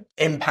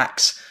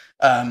impacts,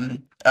 the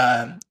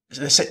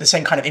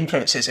same kind of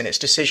influences in its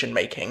decision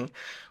making,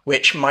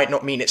 which might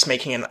not mean it's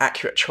making an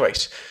accurate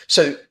choice.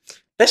 So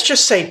let's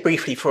just say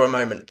briefly for a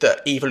moment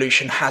that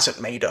evolution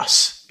hasn't made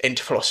us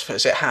into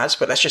philosophers. It has,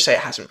 but let's just say it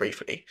hasn't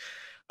briefly.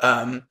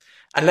 And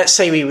let's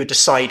say we were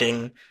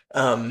deciding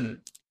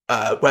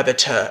whether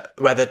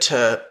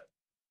to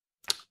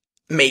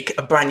make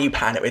a brand new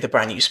planet with a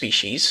brand new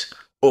species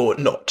or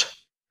not.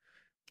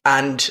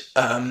 And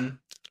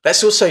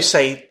let's also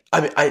say,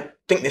 I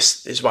think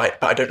this is right,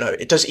 but I don't know.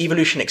 Does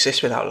evolution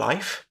exist without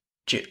life?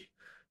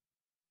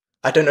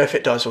 I don't know if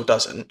it does or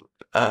doesn't.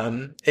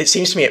 It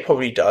seems to me it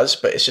probably does,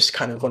 but it's just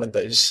kind of one of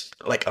those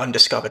like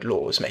undiscovered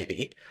laws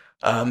maybe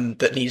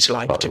that needs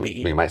life to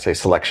be. We might say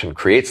selection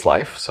creates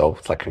life, so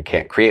selection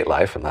can't create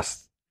life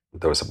unless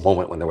there was a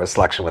moment when there was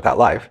selection without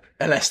life.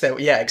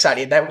 Yeah,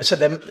 exactly.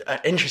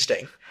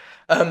 Interesting.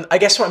 I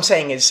guess what I'm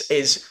saying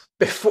is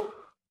before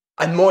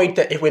I'm worried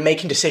that if we're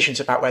making decisions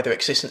about whether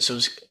existence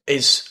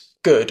is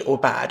good or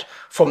bad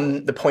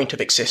from the point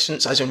of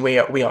existence, as in we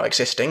are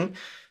existing.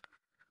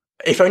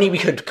 If only we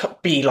could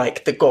be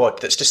like the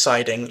God that's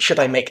deciding, should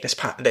I make this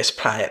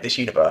planet, this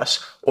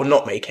universe, or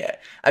not make it?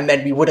 And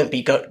then we wouldn't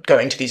be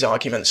going to these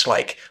arguments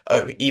like,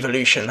 oh,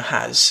 evolution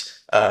has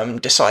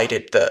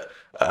decided that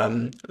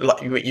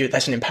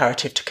there's an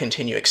imperative to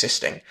continue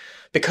existing.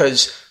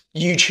 Because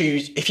you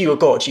choose, if you were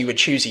God, you would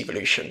choose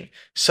evolution.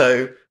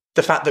 So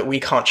the fact that we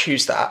can't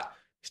choose that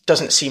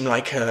doesn't seem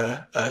like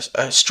a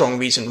strong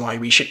reason why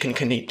we should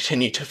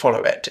continue to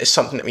follow it. It's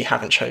something that we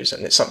haven't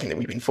chosen. It's something that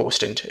we've been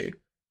forced into.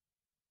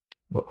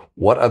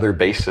 What other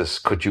basis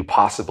could you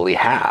possibly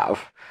have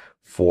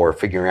for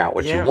figuring out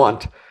what you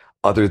want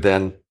other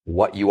than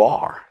what you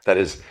are? That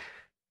is,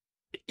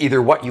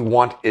 either what you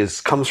want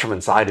comes from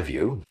inside of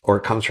you or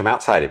it comes from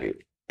outside of you.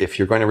 If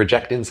you're going to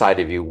reject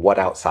inside of you, what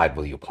outside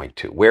will you point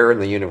to? Where in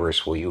the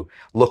universe will you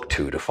look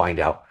to find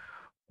out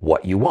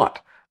what you want?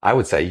 I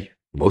would say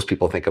most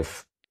people think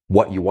of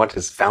what you want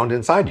is found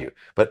inside you,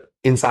 but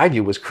inside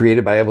you was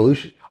created by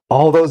evolution.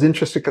 All those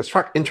intricate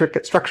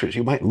structures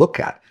you might look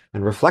at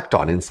and reflect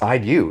on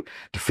inside you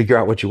to figure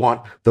out what you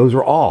want, those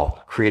are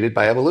all created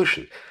by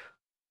evolution.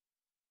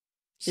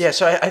 Yeah,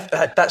 so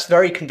that's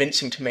very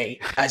convincing to me,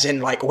 as in,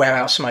 like, where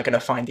else am I going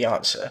to find the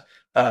answer?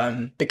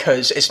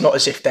 Because it's not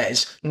as if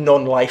there's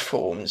non-life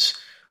forms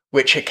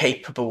which are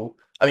capable.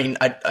 I mean,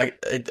 I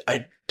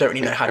don't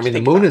really know how to think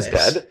about this. The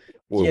moon is dead.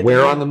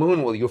 Where on the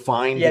moon will you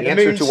find the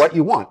answer to what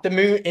you want? The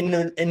moon, in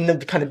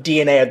the kind of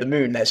DNA of the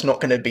moon, there's not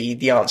going to be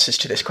the answers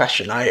to this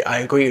question. I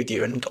agree with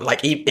you. And like,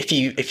 if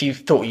you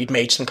thought you'd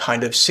made some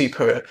kind of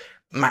super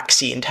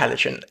maxi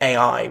intelligent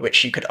AI,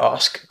 which you could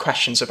ask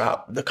questions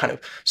about the kind of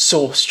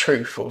source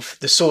truth of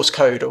the source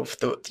code of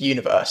the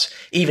universe,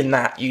 even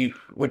that you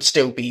would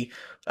still be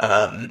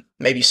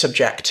maybe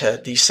subject to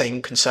these same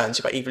concerns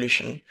about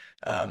evolution,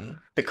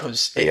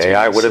 because the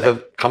AI would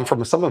have come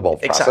from some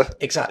evolved process.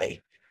 Exactly.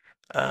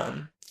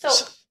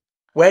 So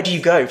where do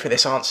you go for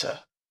this answer?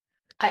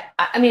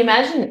 I mean,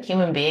 imagine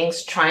human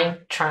beings trying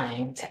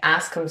to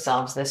ask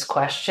themselves this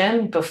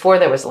question before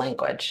there was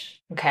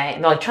language. Okay.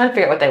 And they're like trying to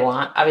figure out what they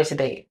want. Obviously,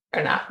 they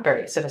are not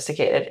very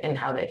sophisticated in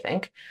how they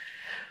think.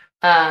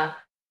 Uh,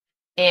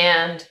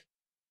 and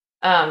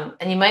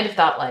and you might have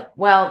thought like,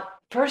 well,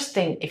 first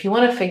thing, if you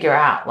want to figure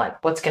out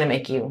like what's going to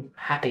make you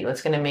happy,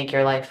 what's going to make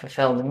your life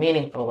fulfilled and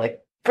meaningful,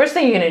 like first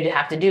thing you're going to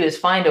have to do is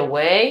find a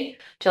way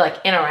to like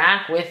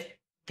interact with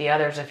the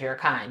others of your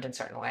kind in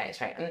certain ways,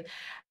 right? And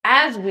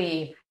as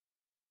we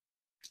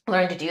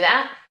learn to do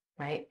that,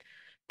 right,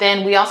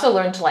 then we also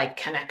learn to like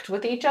connect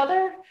with each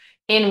other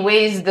in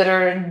ways that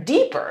are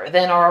deeper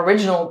than our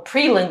original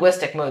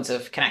pre-linguistic modes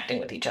of connecting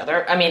with each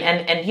other. I mean,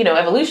 and you know,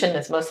 evolution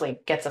is mostly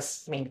gets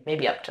us, I mean,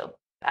 maybe up to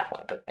that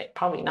point, but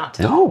probably not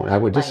to No, I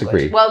would language.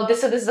 disagree. Well,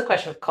 this is a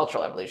question of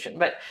cultural evolution,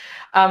 but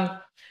um,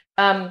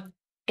 um,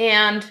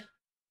 and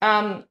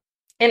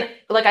and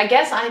like I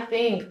guess I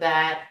think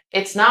that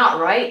it's not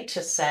right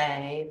to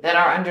say that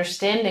our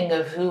understanding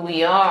of who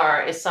we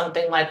are is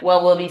something like,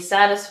 well, we'll be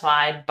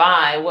satisfied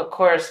by what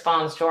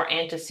corresponds to our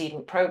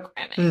antecedent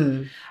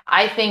programming.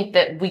 I think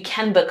that we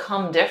can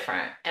become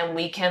different and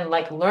we can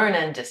like learn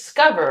and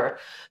discover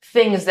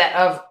things that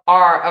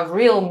are of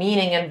real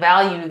meaning and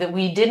value that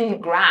we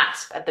didn't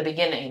grasp at the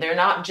beginning. They're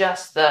not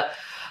just the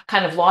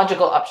kind of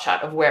logical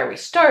upshot of where we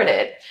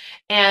started.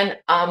 And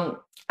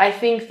I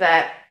think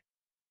that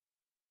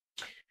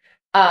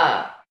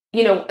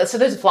you know, so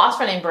there's a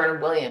philosopher named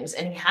Bernard Williams,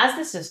 and he has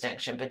this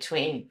distinction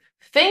between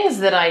things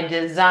that I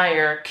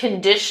desire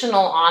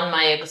conditional on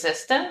my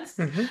existence.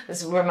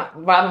 This is where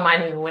Rob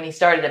reminded me when he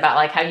started about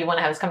like how you want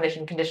to have this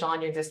condition conditional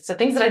on your existence. So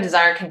things that I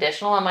desire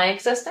conditional on my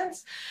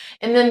existence,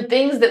 and then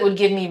things that would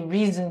give me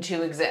reason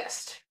to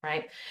exist,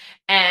 right?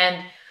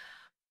 And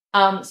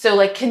so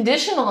like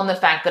conditional on the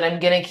fact that I'm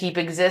going to keep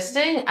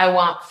existing. I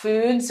want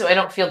food so I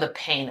don't feel the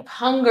pain of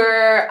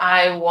hunger.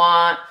 I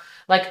want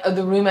like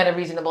the room at a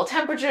reasonable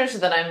temperature so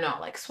that I'm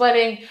not like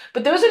sweating.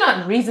 But those are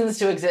not reasons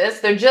to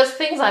exist. They're just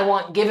things I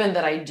want given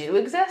that I do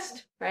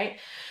exist, right?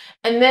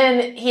 And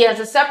then he has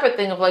a separate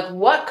thing of like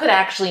what could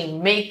actually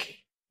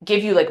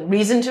give you like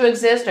reason to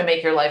exist or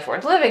make your life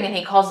worth living. And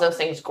he calls those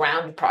things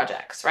ground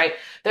projects, right?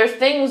 They're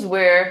things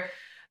where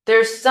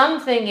there's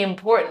something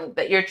important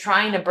that you're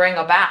trying to bring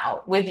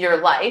about with your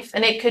life.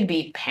 And it could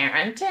be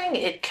parenting.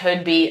 It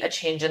could be a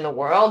change in the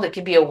world. It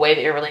could be a way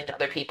that you're relating to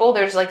other people.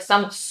 There's like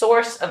some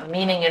source of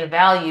meaning and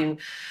value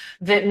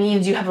that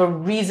means you have a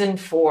reason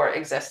for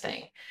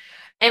existing.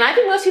 And I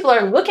think most people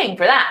are looking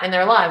for that in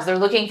their lives. They're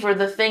looking for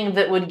the thing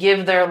that would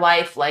give their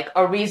life like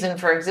a reason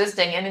for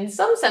existing. And in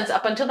some sense,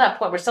 up until that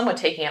point, we're somewhat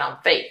taking it on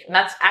faith. And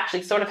that's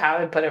actually sort of how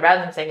I would put it,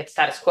 rather than saying it's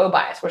status quo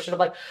bias. We're sort of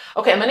like,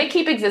 okay, I'm going to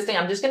keep existing.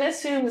 I'm just going to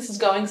assume this is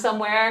going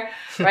somewhere,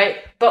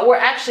 right? But we're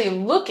actually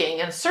looking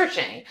and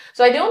searching.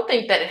 So I don't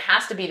think that it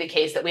has to be the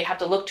case that we have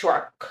to look to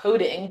our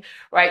coding,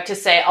 right, to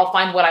say I'll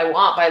find what I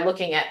want by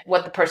looking at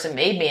what the person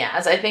made me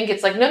as. I think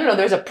it's like, no,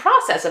 there's a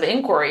process of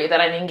inquiry that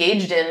I'm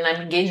engaged in, and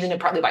I'm engaged in it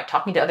partly by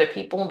talking to other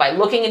people and by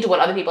looking into what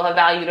other people have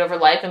valued over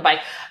life and by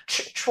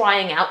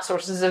trying out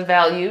sources of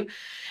value.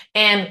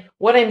 And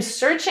what I'm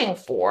searching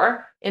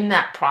for in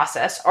that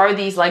process are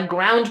these like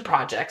ground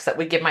projects that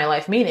would give my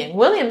life meaning.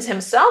 Williams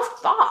himself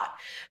thought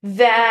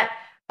that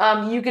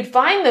you could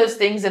find those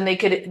things and they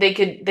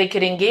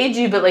could engage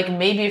you, but like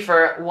maybe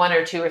for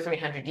 100 or 200 or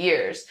 300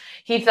 years.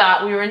 He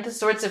thought we were into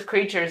sorts of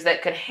creatures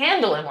that could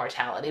handle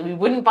immortality. We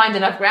wouldn't find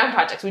enough ground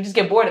projects. We just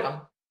get bored of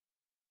them.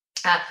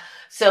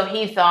 So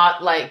he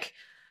thought like,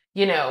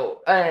 you know,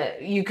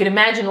 you could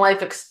imagine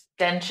life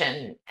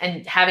extension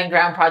and having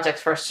ground projects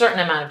for a certain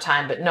amount of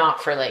time, but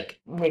not for like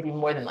maybe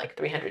more than like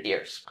 300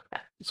 years.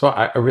 So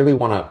I really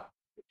want to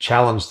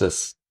challenge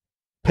this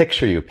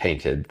picture you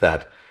painted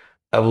that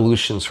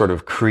evolution sort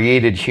of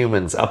created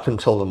humans up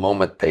until the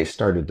moment they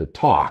started to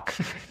talk.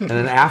 And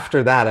then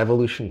after that,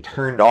 evolution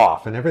turned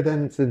off. And ever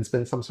then, it's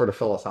been some sort of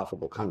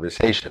philosophical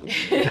conversation.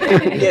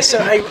 Yeah, so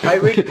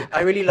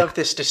I really love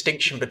this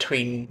distinction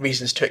between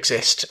reasons to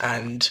exist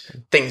and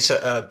things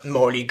that are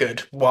morally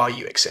good while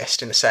you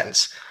exist, in a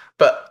sense.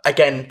 But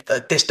again,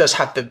 this does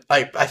have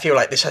I feel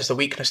like this has the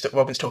weakness that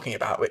Robin's talking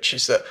about, which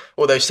is that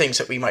all those things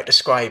that we might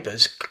describe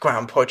as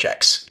ground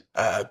projects,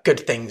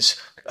 good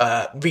things,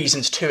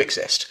 reasons to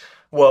exist,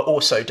 were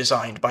also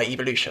designed by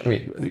evolution. I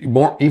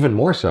mean, even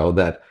more so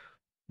that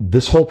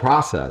this whole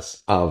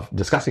process of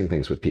discussing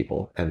things with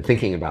people and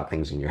thinking about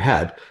things in your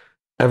head,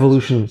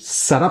 evolution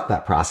set up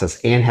that process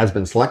and has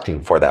been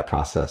selecting for that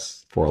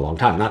process for a long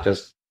time, not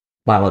just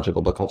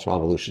biological, but cultural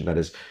evolution. That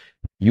is,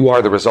 you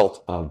are the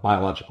result of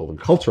biological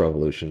and cultural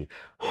evolution,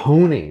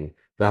 honing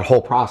that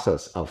whole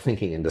process of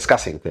thinking and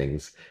discussing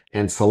things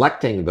and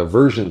selecting the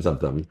versions of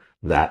them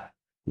that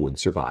would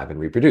survive and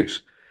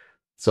reproduce.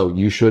 So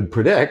you should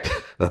predict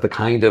that the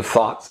kind of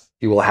thoughts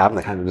you will have and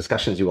the kind of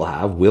discussions you will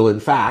have will, in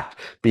fact,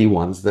 be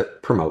ones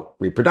that promote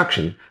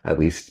reproduction, at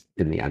least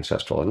in the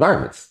ancestral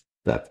environments.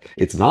 That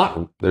it's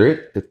not,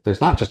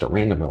 there's not just a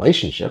random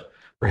relationship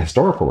or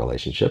historical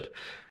relationship.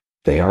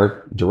 They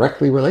are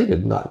directly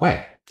related in that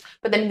way.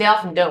 But then they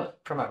often don't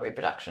promote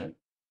reproduction.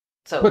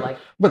 So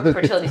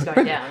fertility's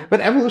going down.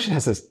 But evolution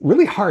has this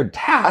really hard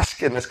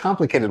task in this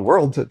complicated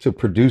world to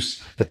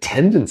produce the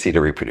tendency to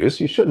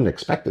reproduce. You shouldn't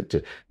expect it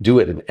to do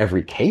it in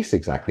every case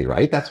exactly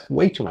right. That's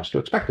way too much to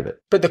expect of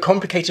it. But the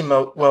complicated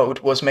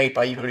world was made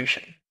by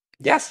evolution.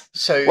 Yes.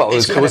 So it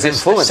was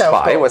influenced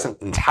by, it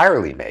wasn't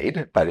entirely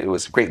made, but it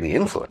was greatly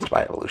influenced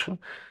by evolution.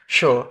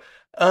 Sure.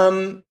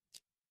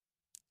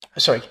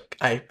 Sorry,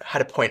 I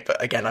had a point,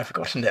 but again, I've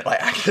forgotten it,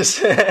 like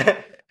Agnes.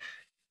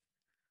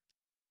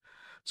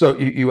 So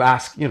you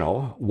ask,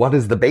 what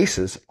is the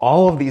basis?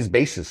 All of these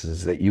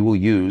bases that you will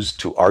use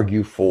to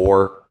argue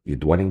for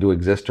wanting to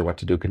exist or what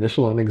to do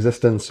conditional on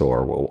existence,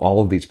 or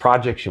all of these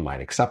projects you might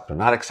accept or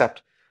not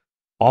accept,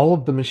 all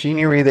of the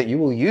machinery that you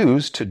will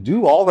use to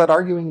do all that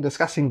arguing,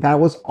 discussing, that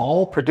was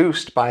all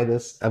produced by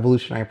this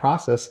evolutionary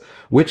process,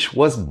 which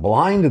was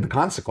blind to the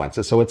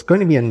consequences. So it's going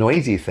to be a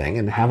noisy thing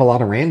and have a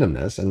lot of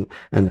randomness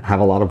and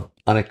have a lot of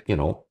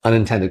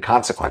unintended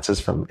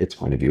consequences from its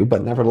point of view.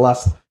 But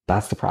nevertheless,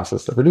 that's the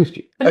process that produced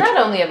you. But not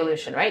only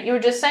evolution, right? You were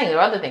just saying there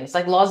are other things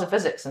like laws of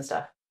physics and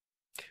stuff.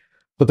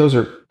 But those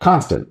are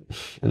constant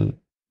and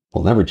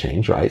will never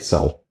change, right?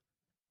 So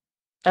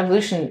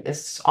evolution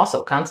is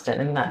also constant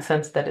in that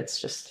sense that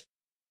it's just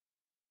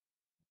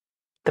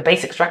the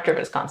basic structure of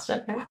it is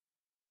constant. Right?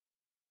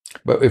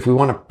 But if we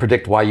want to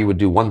predict why you would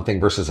do one thing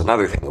versus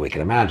another thing that we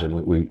can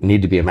imagine, we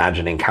need to be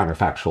imagining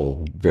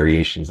counterfactual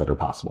variations that are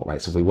possible,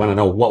 right? So if we want to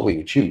know what we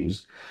would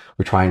choose,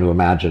 we're trying to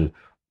imagine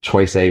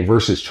choice A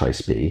versus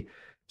choice B.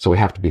 So we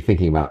have to be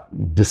thinking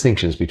about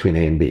distinctions between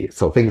A and B.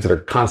 So things that are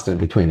constant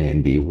between A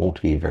and B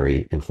won't be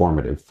very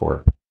informative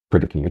for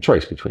predicting a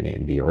choice between A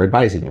and B or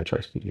advising a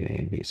choice between A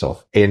and B. So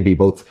if A and B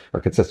both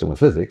are consistent with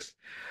physics,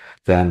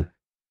 then,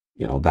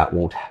 that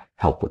won't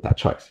help with that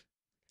choice.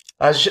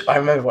 I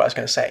remember what I was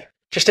going to say.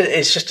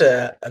 It's just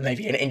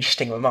maybe an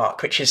interesting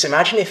remark, which is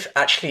imagine if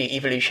actually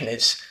evolution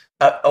is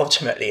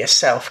ultimately a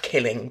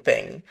self-killing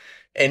thing,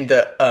 in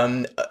that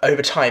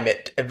over time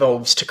it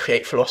evolves to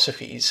create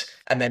philosophies,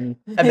 and then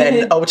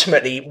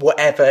ultimately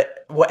whatever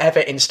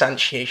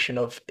instantiation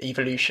of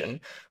evolution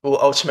will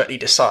ultimately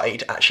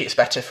decide actually it's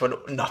better for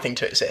nothing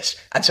to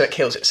exist, and so it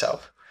kills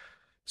itself.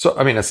 So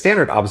a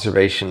standard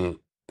observation,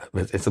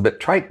 it's a bit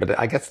trite, but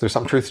I guess there's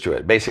some truth to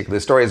it. Basically, the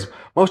story is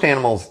most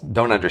animals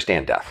don't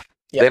understand death.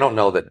 Yep. They don't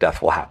know that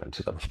death will happen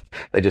to them.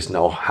 They just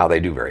know how they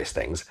do various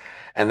things,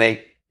 and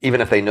even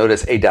if they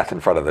notice a death in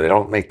front of them, they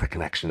don't make the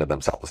connection to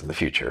themselves in the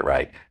future,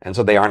 right? And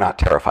so they are not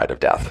terrified of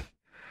death.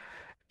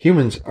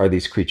 Humans are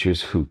these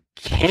creatures who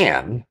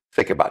can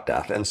think about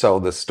death. And so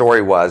the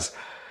story was,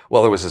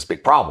 there was this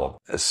big problem.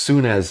 As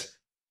soon as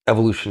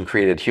evolution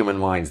created human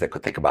minds that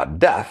could think about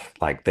death,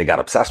 like they got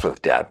obsessed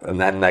with death, and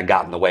then that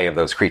got in the way of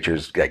those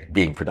creatures like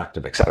being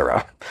productive,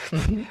 etc.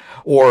 Mm-hmm.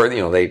 Or,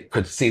 they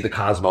could see the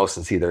cosmos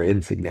and see their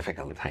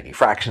insignificant tiny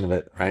fraction of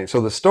it, right?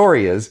 So the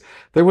story is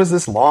there was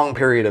this long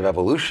period of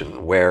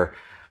evolution where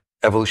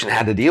evolution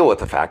had to deal with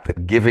the fact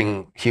that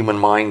giving human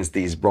minds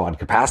these broad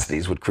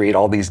capacities would create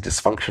all these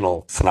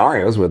dysfunctional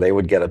scenarios where they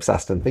would get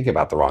obsessed and think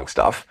about the wrong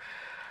stuff.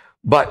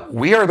 But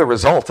we are the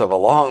result of a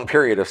long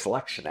period of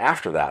selection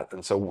after that.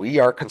 And so we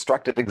are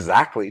constructed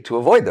exactly to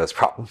avoid those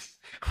problems.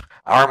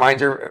 Our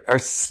minds are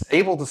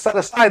able to set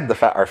aside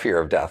our fear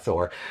of death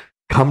or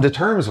come to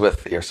terms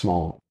with your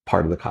small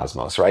part of the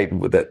cosmos, right?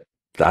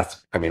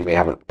 We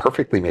haven't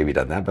perfectly maybe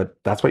done that, but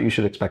that's what you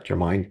should expect your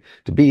mind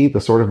to be,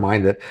 the sort of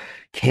mind that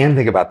can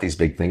think about these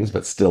big things,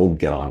 but still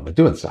get on with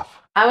doing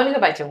stuff. I want to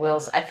go back to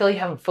Will's. I feel you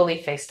haven't fully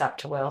faced up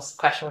to Will's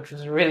question, which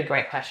was a really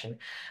great question.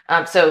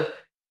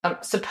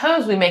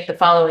 Suppose we make the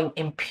following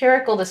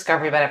empirical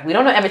discovery about it. We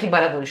don't know everything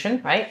about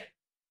evolution, right?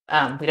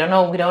 We don't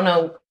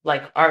know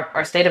like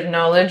our state of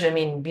knowledge.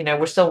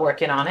 We're still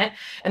working on it.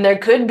 And there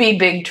could be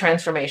big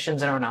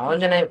transformations in our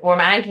knowledge. And we're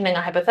imagining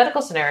a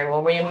hypothetical scenario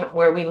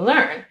where we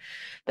learn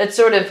that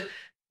sort of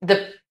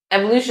the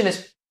evolution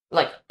is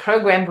like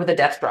programmed with a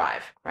death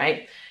drive,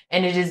 right?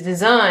 And it is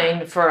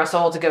designed for us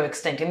all to go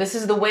extinct. And this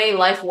is the way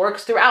life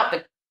works throughout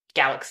the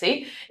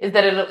galaxy, is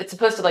that it's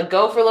supposed to like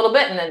go for a little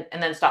bit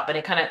and then stop, and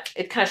it kind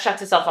of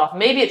shuts itself off.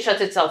 Maybe it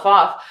shuts itself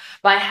off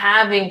by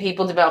having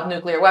people develop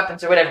nuclear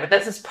weapons or whatever, but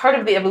this is part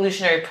of the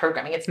evolutionary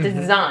programming. It's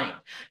designed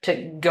to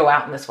go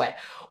out in this way.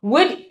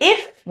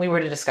 If we were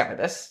to discover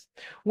this,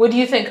 would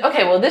you think,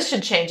 okay, well, this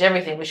should change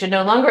everything. We should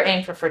no longer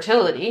aim for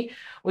fertility.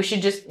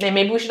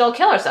 Maybe we should all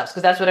kill ourselves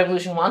because that's what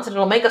evolution wants, and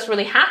it'll make us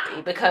really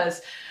happy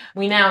because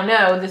we now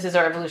know this is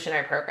our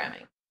evolutionary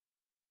programming.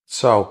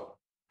 So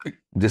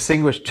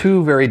distinguish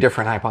two very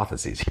different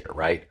hypotheses here,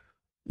 right?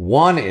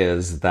 One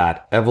is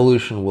that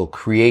evolution will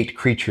create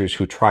creatures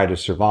who try to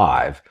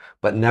survive,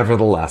 but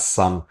nevertheless,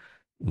 some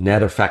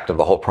net effect of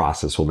the whole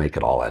process will make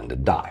it all end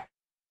and die.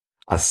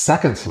 A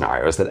second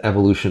scenario is that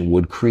evolution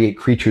would create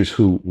creatures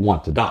who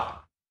want to die,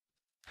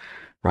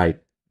 right?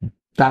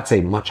 That's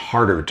a much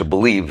harder to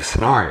believe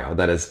scenario.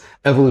 That is,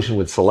 evolution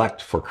would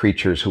select for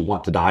creatures who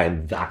want to die,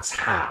 and that's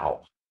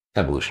how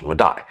evolution would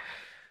die.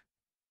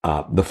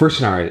 The first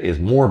scenario is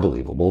more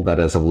believable, that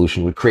as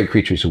evolution would create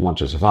creatures who want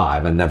to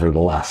survive, and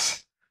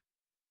nevertheless,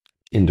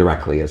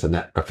 indirectly, as a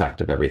net effect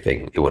of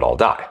everything, it would all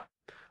die.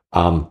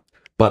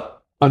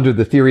 But under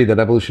the theory that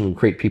evolution will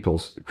create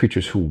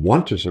creatures who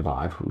want to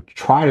survive, who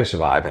try to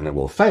survive, and it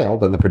will fail,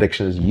 then the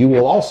prediction is you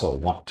will also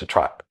want to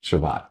try to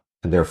survive.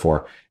 And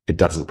therefore, it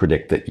doesn't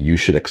predict that you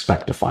should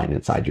expect to find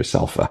inside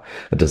yourself a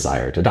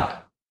desire to die.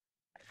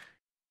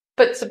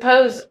 But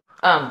suppose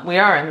we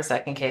are in the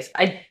second case.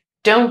 I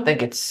don't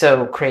think it's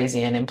so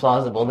crazy and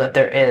implausible that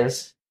there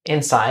is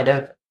inside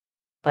of,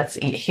 let's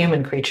eat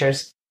human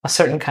creatures, a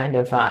certain kind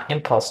of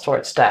impulse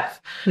towards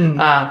death.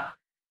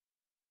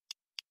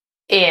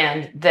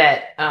 And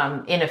that,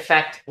 in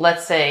effect,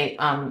 let's say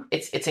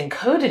it's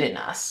encoded in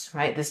us,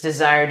 right? This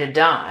desire to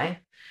die.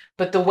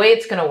 But the way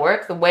it's going to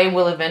work, the way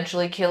we'll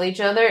eventually kill each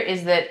other,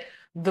 is that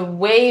the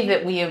way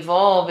that we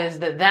evolve is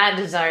that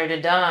desire to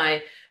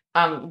die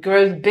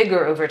grows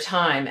bigger over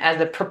time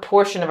as a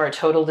proportion of our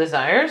total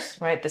desires,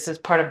 right? This is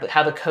part of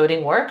how the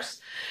coding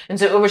works. And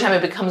so over time,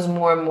 it becomes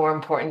more and more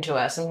important to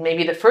us. And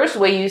maybe the first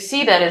way you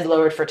see that is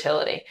lowered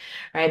fertility,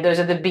 right? Those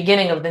are the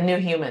beginning of the new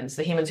humans,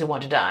 the humans who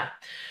want to die.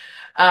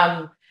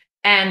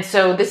 And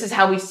so this is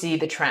how we see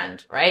the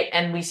trend, right?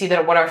 And we see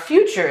that what our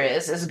future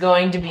is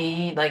going to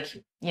be like,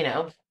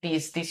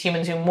 these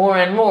humans who more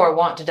and more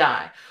want to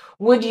die.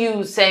 Would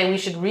you say we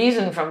should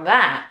reason from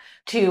that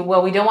to,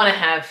 well, we don't want to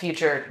have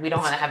we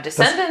don't want to have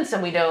descendants,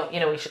 and we don't,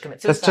 we should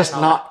commit suicide? That's just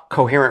not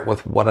coherent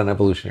with what an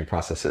evolutionary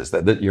process is.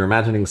 That you're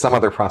imagining some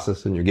other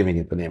process and you're giving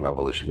it the name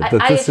evolution.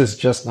 But this is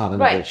just not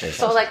an evolutionary process.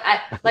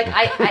 So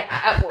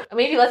I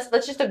maybe let's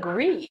just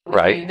agree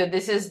with you that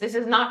this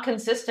is not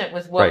consistent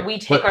with what we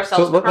take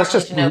ourselves let's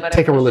just to know about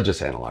take a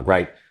religious analog,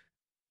 right?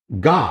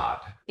 God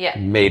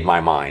made my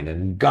mind,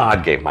 and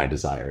God gave my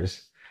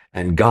desires,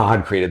 and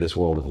God created this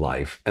world of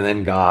life, and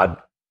then God,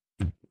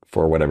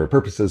 for whatever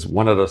purposes,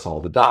 wanted us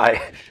all to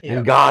die,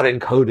 and God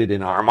encoded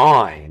in our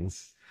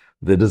minds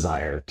the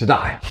desire to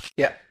die.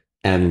 Yeah.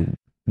 And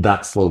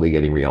that's slowly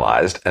getting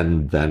realized,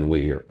 and then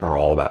we are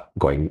all about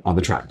going on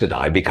the track to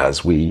die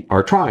because we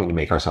are trying to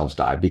make ourselves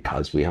die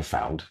because we have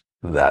found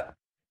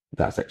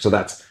that's it. So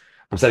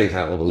I'm setting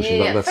aside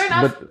evolution, but fair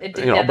enough.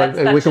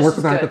 But we can work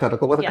with a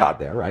hypothetical with a God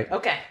there, right?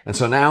 Okay. And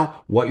so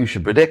now what you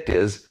should predict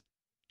is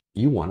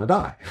you want to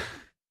die.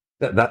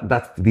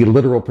 That's the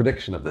literal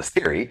prediction of this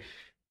theory.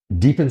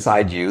 Deep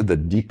inside you, the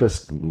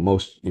deepest,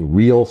 most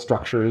real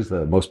structures,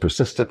 the most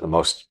persistent, the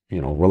most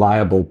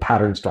reliable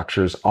pattern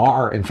structures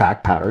are, in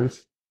fact,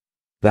 patterns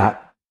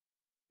that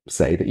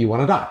say that you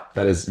want to die.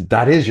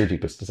 That is your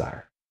deepest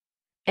desire.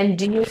 And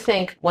do you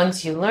think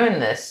once you learn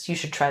this, you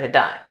should try to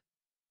die?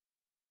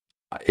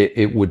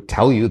 It would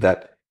tell you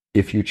that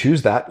if you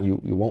choose that, you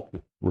won't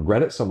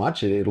regret it so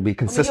much. It'll be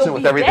consistent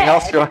with everything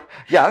else.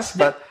 Yes,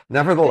 but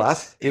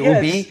nevertheless, it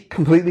will be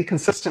completely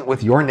consistent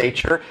with your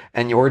nature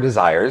and your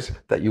desires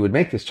that you would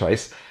make this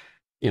choice.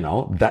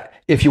 That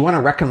if you want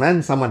to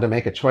recommend someone to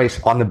make a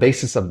choice on the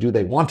basis of do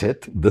they want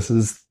it,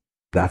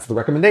 that's the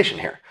recommendation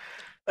here.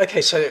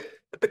 Okay, so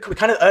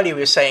kind of earlier you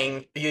were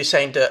saying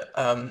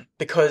that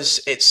because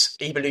it's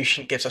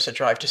evolution gives us a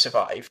drive to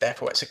survive,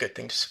 therefore it's a good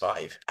thing to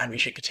survive, and we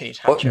should continue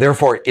to have children.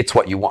 Therefore, it's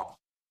what you want.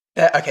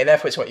 Okay,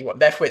 therefore it's what you want.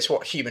 Therefore, it's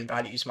what human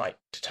values might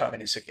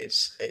determine is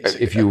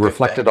if you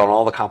reflected on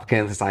all the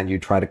complicated design, you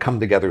try to come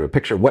together to a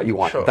picture of what you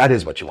want. Sure. That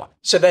is what you want.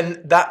 So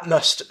then that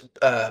must,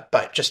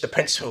 but just the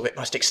principle, it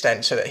must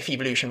extend so that if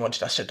evolution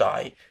wanted us to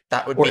die,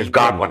 that would be... Or if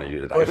God wanted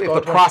you to die. If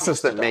the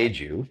process that made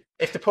you...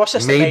 If the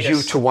process made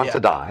you to want to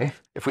die,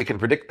 if we can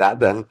predict that,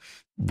 then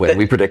when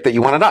we predict that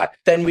you want to die,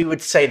 then we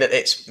would say that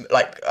it's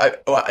like,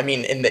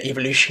 in the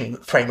evolution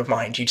frame of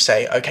mind, you'd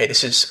say, okay,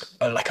 this is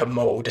like a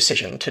moral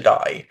decision to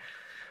die.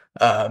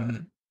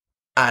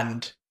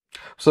 And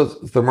so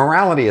the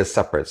morality is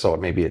separate. So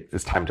maybe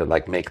it's time to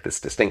make this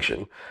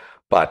distinction,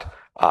 but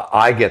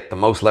I get the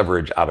most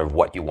leverage out of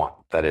what you want.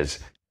 That is,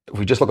 if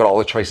we just look at all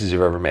the choices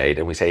you've ever made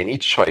and we say in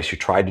each choice, you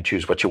tried to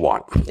choose what you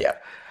want. Yeah.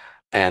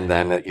 And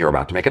then you're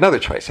about to make another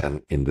choice.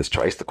 And in this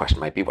choice, the question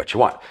might be what you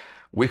want.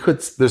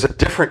 There's a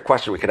different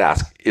question we could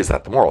ask. Is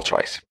that the moral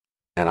choice?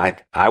 And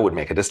I would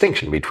make a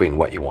distinction between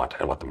what you want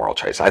and what the moral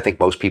choice. I think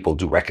most people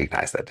do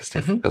recognize that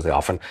distinction because they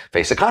often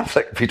face a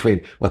conflict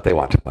between what they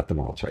want and what the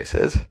moral choice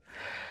is.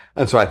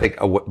 And so I think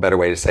a better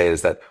way to say it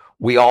is that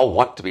we all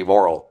want to be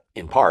moral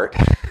in part.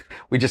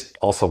 We just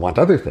also want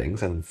other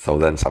things. And so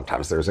then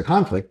sometimes there's a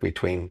conflict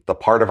between the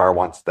part of our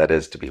wants that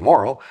is to be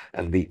moral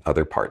and the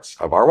other parts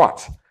of our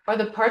wants. Are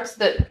the parts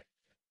that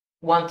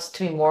wants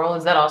to be moral,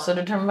 is that also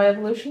determined by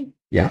evolution?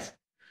 Yes.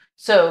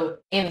 So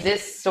in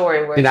this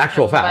story, where in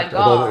actual fact,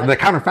 although in the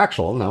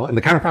counterfactual, no, in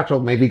the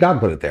counterfactual, maybe God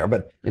put it there,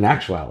 but in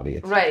actuality,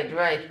 it's right.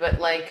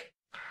 But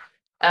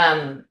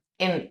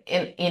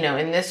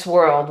in this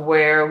world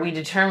where we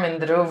determine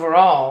that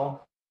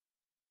overall,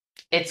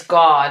 it's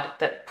God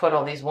that put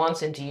all these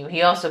wants into you.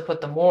 He also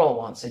put the moral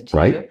wants into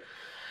you,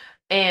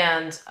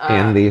 and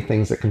the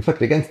things that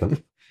conflict against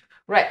them.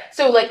 Right.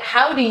 So,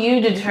 how do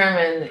you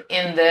determine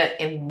in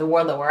the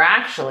world that we're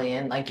actually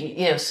in,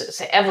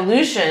 so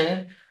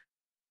evolution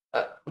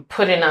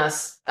put in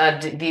us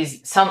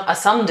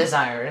some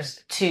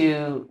desires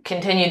to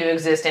continue to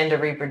exist and to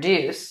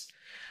reproduce,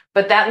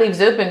 but that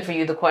leaves open for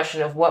you the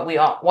question of what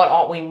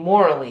ought we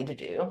morally to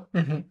do.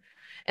 Mm-hmm.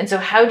 And so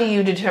how do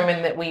you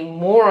determine that we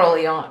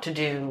morally ought to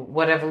do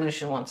what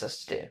evolution wants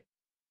us to do?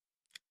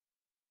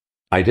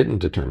 I didn't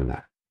determine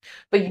that.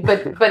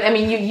 But I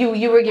mean,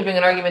 you were giving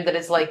an argument that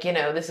it's like,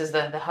 this is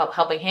the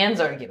helping hands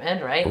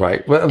argument, right?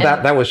 Right. Well,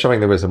 that was showing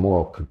there was a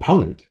moral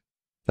component.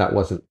 That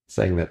wasn't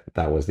saying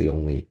that was the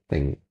only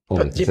thing.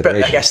 But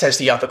I guess there's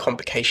the other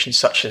complications,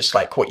 such as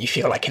like what you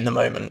feel like in the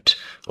moment,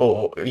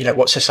 or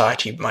what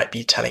society might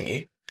be telling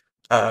you.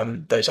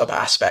 Those other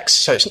aspects.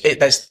 So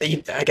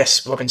I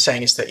guess what I've been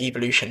saying is that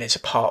evolution is a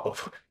part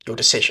of your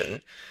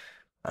decision.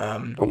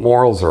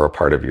 Morals are a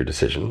part of your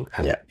decision,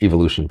 and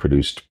evolution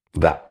produced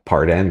that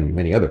part and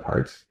many other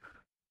parts.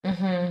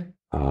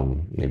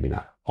 Maybe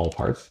not all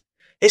parts.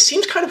 It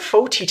seems kind of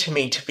faulty to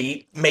me to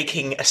be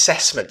making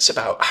assessments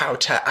about how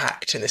to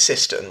act in the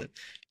system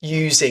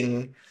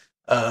using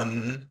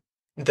the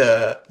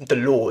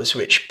laws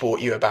which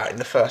brought you about in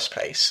the first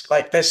place.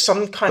 Like there's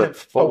some kind of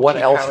faulty. But what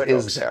else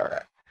is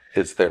there?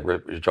 Is there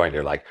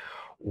rejoinder? Like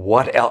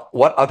what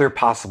other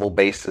possible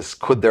basis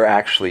could there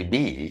actually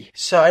be?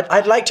 So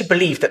I'd like to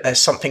believe that there's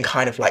something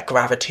kind of like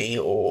gravity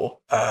or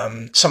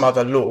some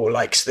other law,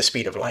 like the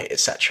speed of light,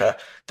 etc.,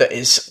 that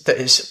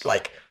is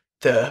like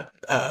the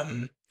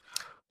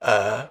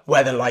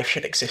whether life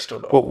should exist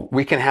or not. Well,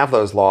 we can have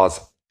those laws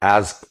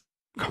as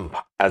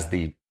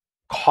the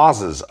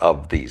causes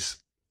of these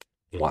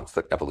ones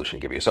that evolution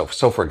give you. So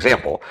for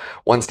example,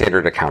 one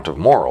standard account of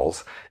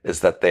morals is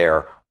that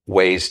they're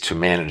ways to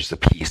manage the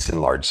peace in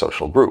large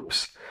social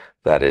groups.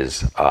 That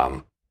is,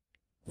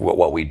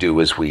 what we do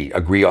is we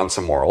agree on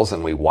some morals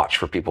and we watch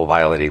for people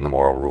violating the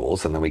moral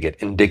rules, and then we get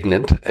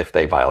indignant if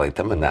they violate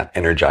them, and that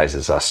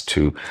energizes us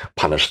to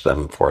punish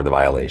them for the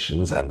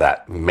violations, and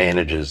that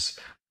manages,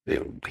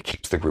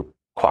 keeps the group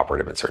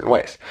cooperative in certain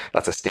ways.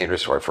 That's a standard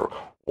story for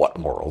what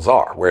morals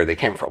are, where they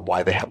came from,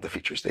 why they have the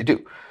features they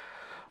do.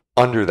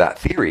 Under that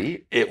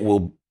theory,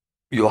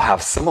 you'll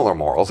have similar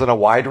morals in a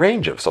wide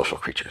range of social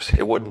creatures.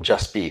 It wouldn't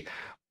just be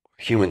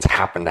humans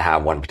happen to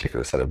have one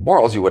particular set of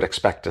morals. You would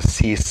expect to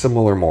see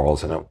similar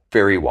morals in a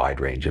very wide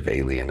range of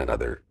alien and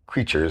other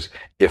creatures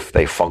if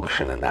they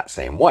function in that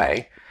same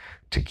way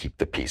to keep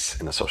the peace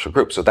in a social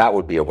group. So that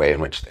would be a way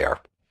in which they are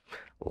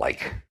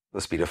like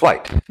the speed of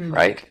light,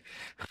 right?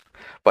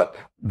 But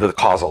the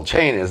causal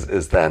chain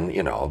is then,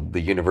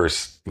 the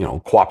universe,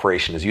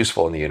 cooperation is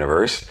useful in the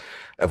universe.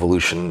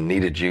 Evolution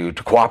needed you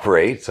to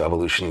cooperate, so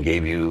evolution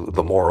gave you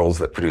the morals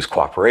that produce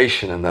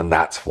cooperation, and then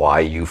that's why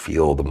you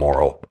feel the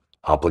moral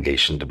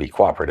obligation to be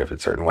cooperative in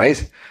certain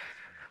ways.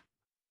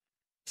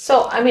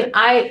 So, I mean,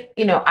 I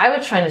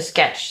was trying to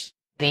sketch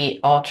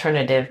the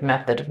alternative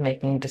method of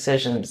making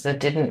decisions that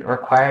didn't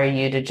require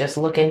you to just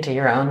look into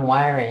your own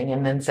wiring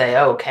and then say,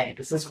 oh, okay,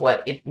 this is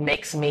what it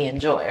makes me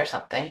enjoy or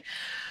something.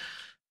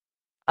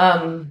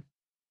 And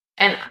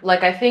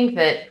like, I think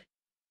that,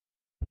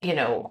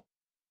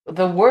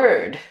 the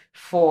word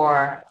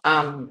for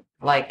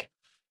like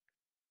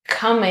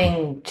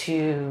coming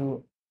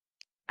to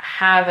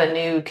have a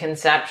new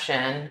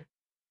conception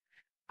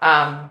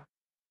of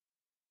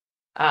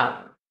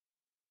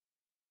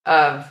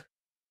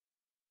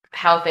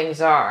how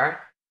things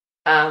are,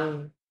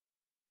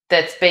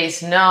 that's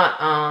based not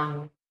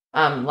on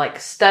like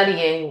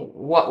studying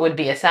what would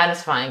be a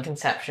satisfying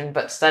conception,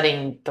 but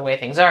studying the way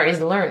things are,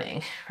 is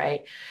learning,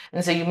 right?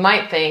 And so you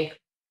might think,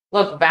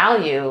 look,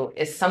 value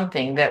is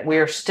something that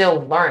we're still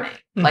learning.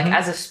 Like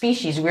as a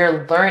species,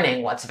 we're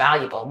learning what's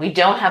valuable. We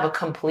don't have a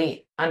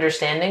complete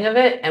understanding of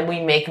it, and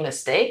we make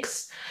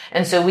mistakes.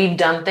 And so we've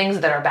done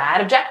things that are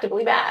bad,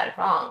 objectively bad,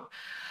 wrong.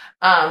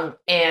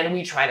 And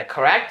we try to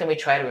correct and we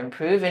try to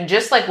improve. And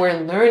just like we're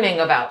learning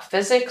about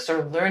physics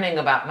or learning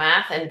about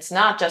math, and it's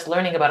not just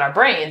learning about our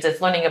brains,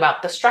 it's learning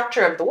about the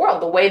structure of the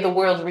world, the way the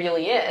world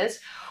really is.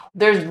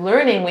 There's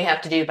learning we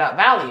have to do about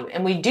value.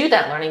 And we do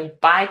that learning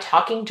by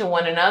talking to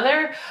one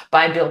another,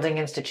 by building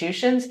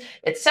institutions,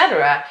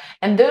 etc.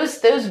 And those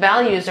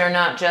values are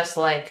not just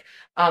like,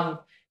 the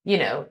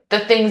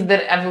things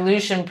that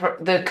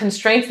the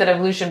constraints that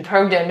evolution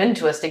programmed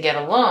into us to get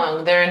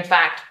along. They're in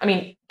fact,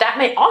 that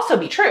may also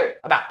be true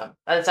about them.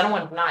 I don't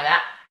want to deny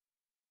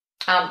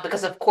that.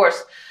 Because of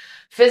course,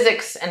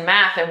 physics and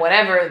math and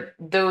whatever,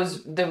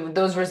 those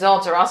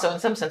results are also in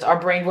some sense, our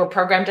brain were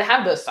programmed to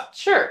have those thoughts,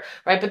 sure,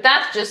 right? But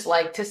that's just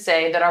like to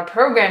say that our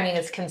programming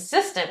is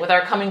consistent with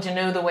our coming to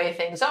know the way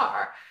things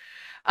are.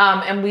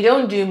 And we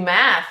don't do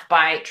math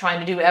by trying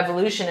to do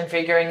evolution and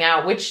figuring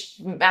out which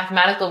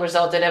mathematical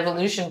result did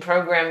evolution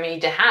program me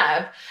to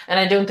have. And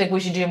I don't think we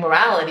should do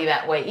morality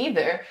that way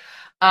either.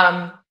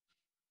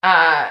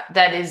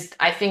 That is,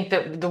 I think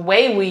that the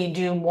way we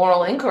do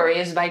moral inquiry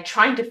is by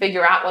trying to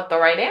figure out what the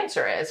right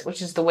answer is,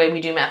 which is the way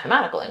we do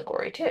mathematical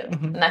inquiry too.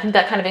 And I think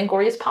that kind of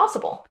inquiry is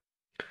possible.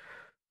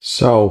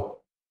 So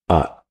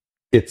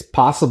it's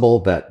possible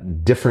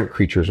that different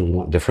creatures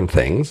want different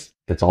things.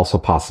 It's also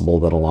possible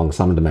that along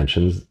some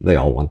dimensions, they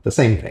all want the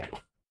same thing.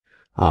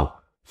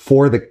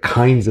 For the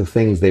kinds of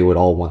things they would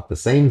all want the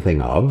same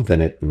thing of,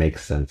 then it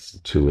makes sense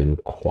to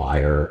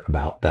inquire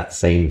about that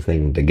same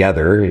thing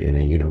together in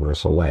a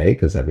universal way,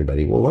 because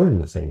everybody will learn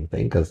the same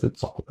thing because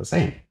it's all the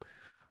same.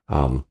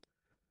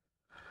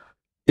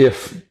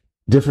 if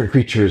different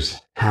creatures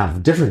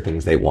have different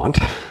things they want,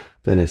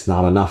 then it's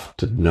not enough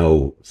to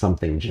know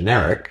something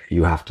generic.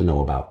 You have to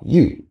know about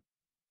you.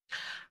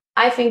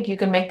 I think you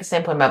can make the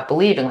same point about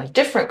believing. Like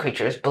different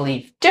creatures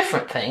believe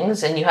different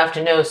things, and you have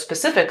to know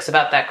specifics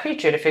about that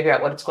creature to figure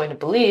out what it's going to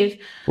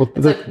believe. Well,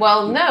 It's like,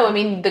 well, no, I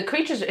mean,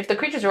 if the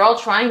creatures are all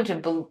trying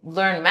to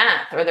learn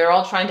math or they're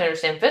all trying to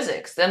understand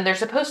physics, then they're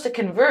supposed to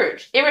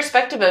converge,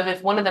 irrespective of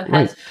if one of them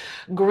has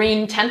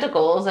green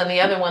tentacles and the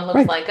other one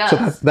looks like us.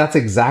 So that's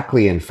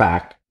exactly, in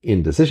fact,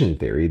 in decision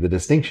theory, the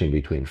distinction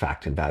between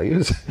fact and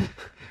values.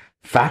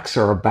 Facts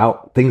are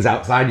about things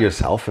outside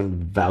yourself,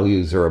 and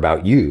values are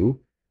about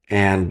you.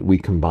 And we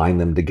combine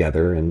them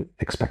together in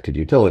expected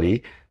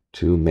utility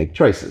to make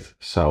choices.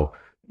 So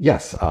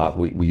yes,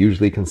 we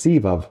usually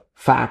conceive of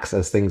facts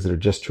as things that are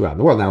just true out in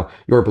the world. Now,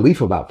 your belief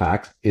about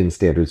facts in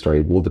standard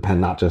story will depend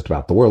not just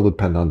about the world, it will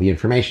depend on the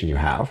information you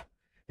have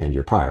and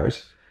your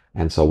priors.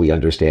 And so we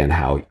understand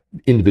how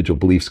individual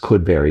beliefs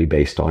could vary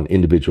based on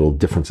individual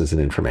differences in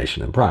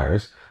information and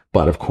priors.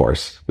 But of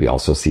course, we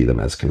also see them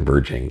as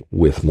converging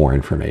with more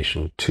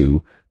information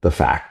to the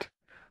fact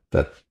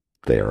that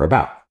they are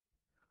about.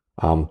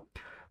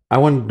 I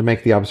wanted to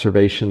make the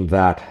observation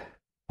that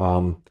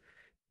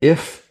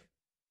if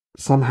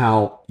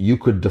somehow you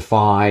could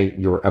defy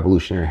your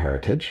evolutionary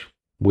heritage,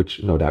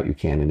 which no doubt you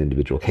can in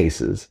individual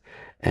cases,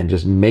 and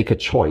just make a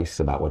choice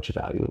about what you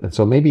value. And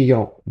so maybe you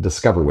don't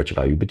discover what you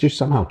value, but you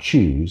somehow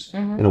choose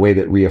in a way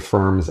that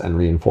reaffirms and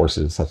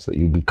reinforces such that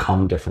you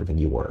become different than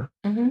you were.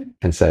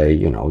 And say,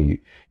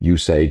 you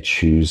say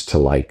choose to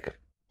like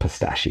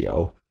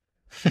pistachio.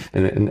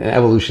 And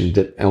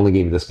evolution only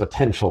gave you this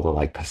potential to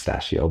like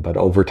pistachio, but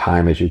over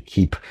time, as you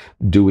keep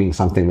doing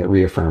something that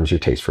reaffirms your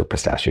taste for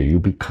pistachio, you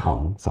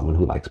become someone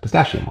who likes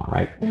pistachio more,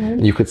 right?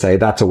 And you could say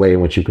that's a way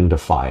in which you can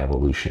defy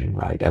evolution,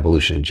 right?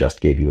 Evolution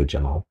just gave you a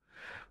general,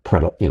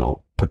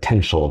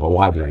 potential of a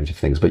wide range of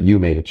things, but you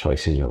made a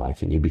choice in your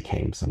life and you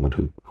became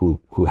someone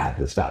who had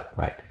this value,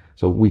 right?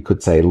 So we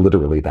could say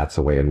literally that's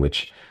a way in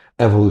which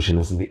evolution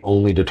isn't the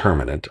only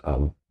determinant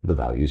of the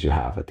values you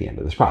have at the end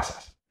of this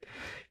process.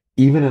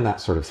 Even in that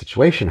sort of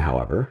situation,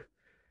 however,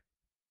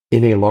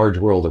 in a large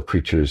world of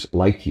creatures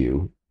like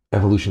you,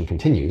 evolution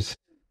continues.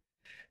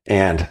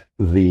 And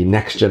the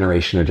next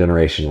generation or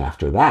generation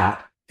after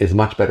that is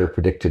much better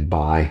predicted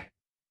by,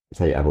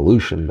 say,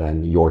 evolution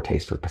than your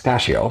taste for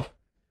pistachio,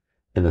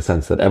 in the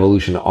sense that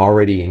evolution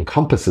already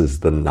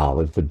encompasses the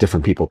knowledge that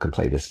different people can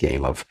play this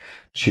game of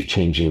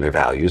changing their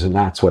values. And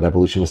that's what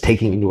evolution was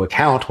taking into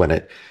account when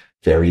it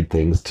varied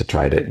things to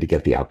try to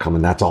get the outcome.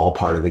 And that's all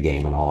part of the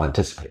game and all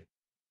anticipated.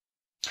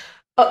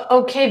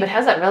 Okay, but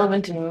how's that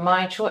relevant to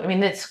my choice? I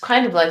mean, it's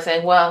kind of like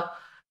saying, well,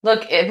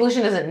 look,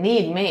 evolution doesn't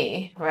need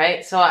me,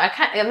 right? So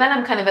and then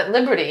I'm kind of at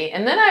liberty,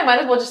 and then I might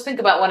as well just think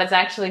about when it's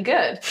actually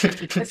good,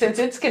 since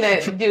it's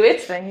going to do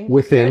its thing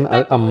within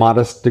a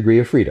modest degree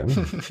of freedom.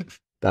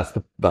 That's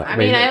I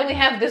mean, I only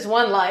have this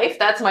one life.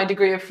 That's my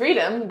degree of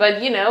freedom, but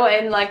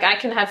and like I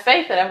can have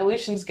faith that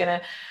evolution's going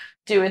to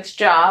do its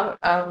job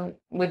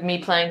with me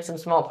playing some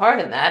small part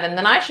in that, and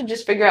then I should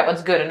just figure out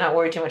what's good and not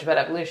worry too much about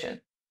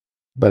evolution.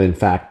 But in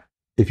fact,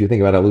 if you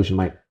think about evolution,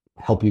 might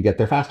help you get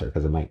there faster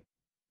because it might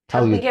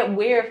tell you. Help me get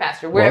where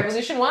faster? Where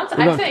evolution wants?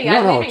 I'm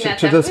saying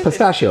to this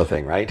pistachio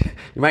thing, right?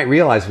 You might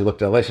realize if you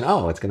looked at evolution,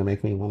 it's going to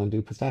make me want to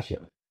do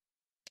pistachio.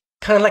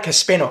 Kind of like a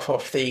spin-off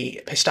of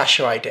the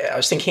pistachio idea. I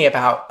was thinking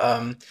about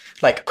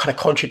like kind of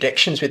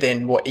contradictions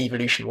within what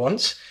evolution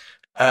wants.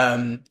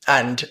 Let's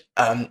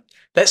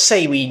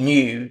say we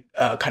knew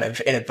kind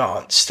of in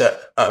advance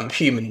that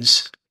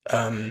humans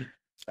were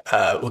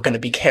going to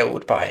be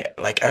killed by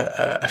like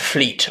a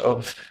fleet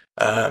of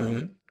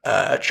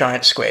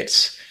giant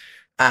squids,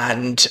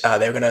 and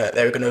they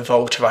were gonna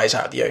evolve to rise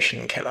out of the ocean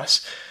and kill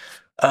us.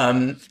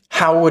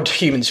 How would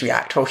humans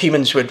react? Well,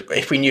 humans would,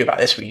 if we knew about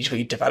this, we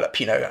usually develop,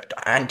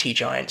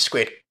 anti-giant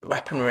squid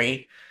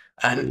weaponry,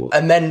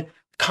 and then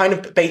kind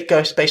of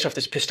based off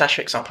this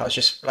pistachio example, I was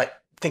just like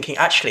thinking,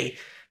 actually,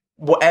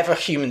 whatever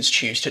humans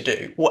choose to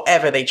do,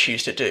 whatever they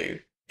choose to do,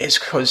 is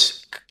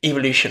because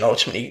evolution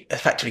ultimately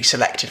effectively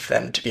selected for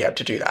them to be able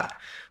to do that,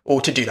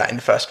 or to do that in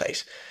the first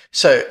place.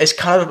 So it's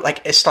kind of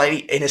like a slightly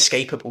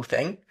inescapable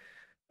thing,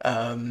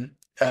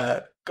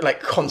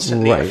 like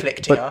constantly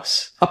afflicting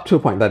us. Up to a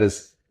point, that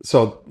is,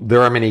 so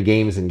there are many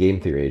games in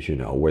game theory, as you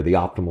know, where the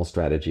optimal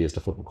strategy is to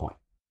flip a coin.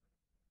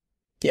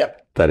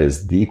 Yep. That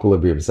is, the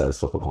equilibrium says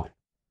flip a coin.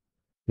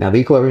 Now, the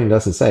equilibrium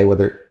doesn't say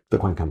whether the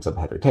coin comes up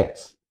head or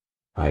tails,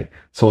 right?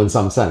 So in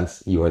some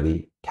sense, you are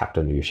the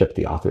captain of your ship,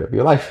 the author of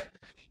your life.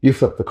 You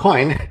flip the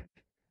coin,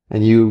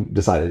 and you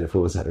decided if it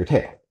was head or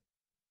tail.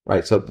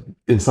 Right. So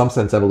in some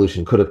sense,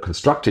 evolution could have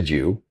constructed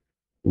you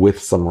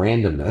with some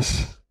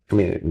randomness. I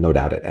mean, no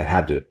doubt it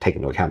had to take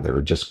into account there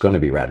were just going to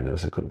be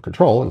randomness it couldn't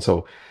control. And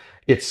so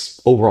its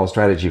overall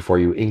strategy for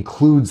you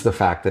includes the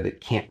fact that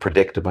it can't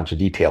predict a bunch of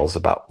details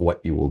about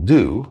what you will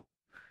do.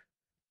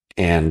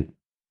 And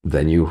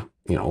then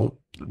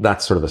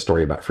that's sort of a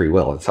story about free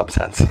will in some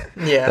sense.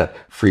 Yeah. That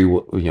free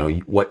will,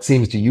 what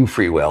seems to you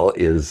free will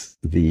is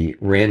the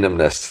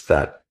randomness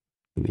that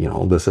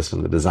the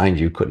system that designed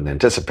you couldn't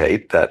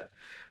anticipate, that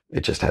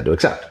it just had to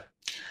accept.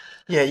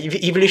 Yeah,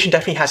 evolution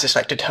definitely has this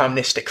like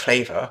deterministic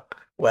flavor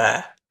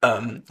where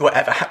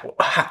whatever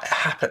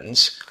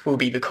happens will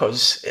be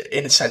because,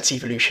 in a sense,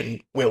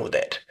 evolution willed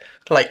it.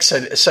 Like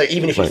so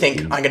even if you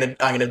think I'm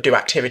gonna do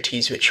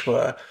activities which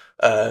were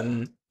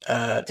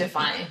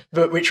defining,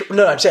 but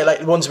I'm saying like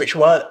the ones which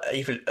weren't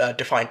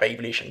defined by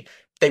evolution,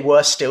 they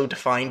were still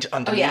defined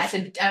underneath. Oh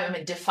yeah, I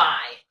meant defy.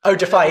 Oh,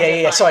 defy,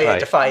 yeah. Sorry, right.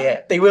 Defy,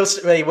 yeah. They were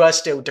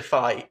still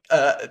defy.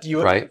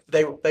 Right.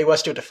 They were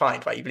still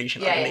defined by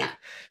evolution underneath. Yeah.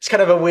 It's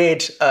kind of a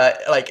weird,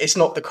 it's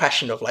not the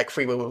question of like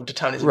free will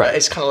determinism, right. But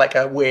it's kind of like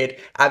a weird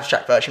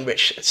abstract version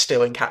which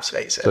still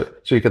encapsulates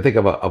it. So you could think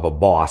of a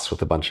boss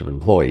with a bunch of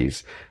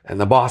employees,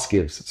 and the boss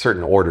gives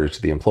certain orders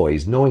to the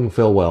employees, knowing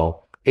full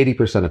well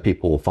 80% of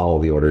people will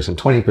follow the orders and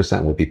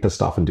 20% will be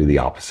pissed off and do the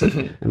opposite.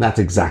 And that's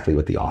exactly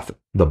what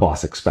the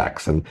boss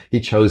expects. And he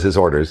chose his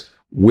orders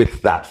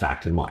with that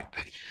fact in mind.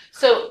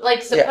 So,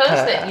 like, suppose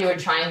that you were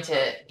trying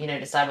to,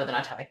 decide whether or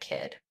not to have a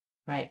kid,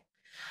 right?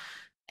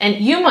 And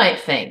you might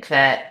think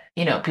that,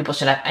 people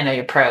should have, I know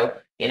you're pro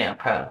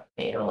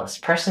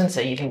natalist person, so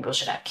you think people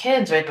should have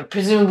kids, right? But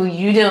presumably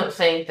you don't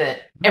think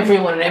that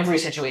everyone in every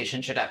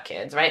situation should have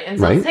kids, right? And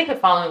so let's take the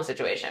following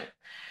situation.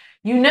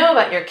 You know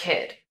about your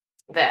kid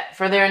that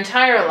for their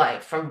entire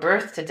life, from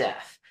birth to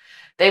death,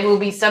 they will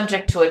be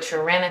subject to a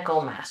tyrannical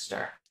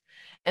master.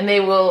 And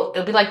it'll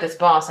be like this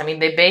boss. I mean,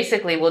 they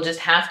basically will just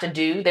have to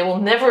they will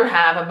never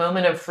have a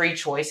moment of free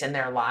choice in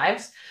their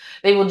lives.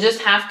 They will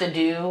just have to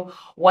do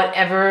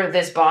whatever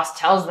this boss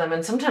tells them.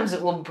 And sometimes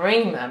it will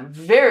bring them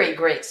very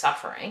great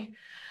suffering.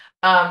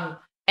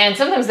 And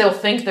sometimes they'll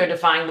think they're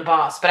defying the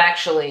boss, but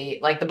actually,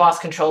 like, the boss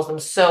controls them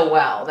so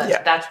well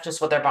that that's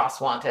just what their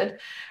boss wanted,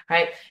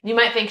 right? You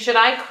might think, should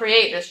I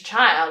create this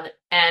child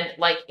and,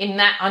 like,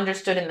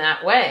 understood in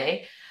that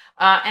way?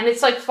 And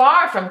it's, like,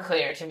 far from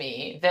clear to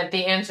me that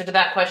the answer to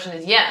that question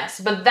is yes,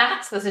 but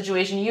that's the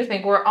situation you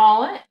think we're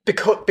all in.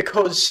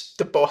 Because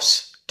the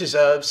boss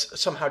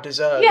somehow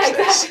deserves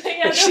exactly.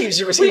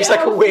 this. Which seems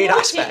like a weird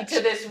aspect to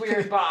this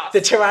weird boss.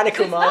 The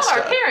tyrannical master.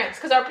 Not our parents,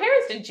 because our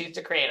parents didn't choose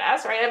to create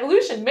us, right?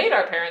 Evolution made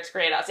our parents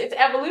create us. It's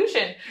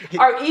evolution,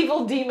 our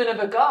evil demon of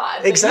a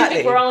god. Exactly.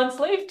 That we're all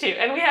enslaved to,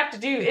 and we have to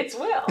do its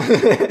will.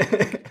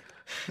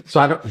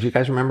 So do you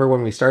guys remember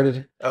when we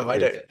started? Oh, I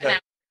don't. No.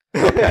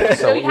 Okay,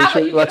 so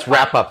let's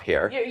wrap up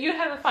here. You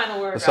have the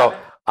final word. So Robin.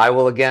 I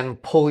will again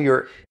pull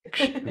your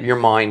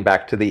mind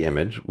back to the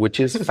image, which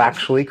is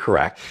factually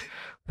correct,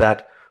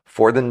 that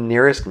for the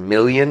nearest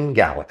million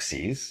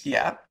galaxies,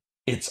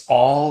 it's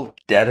all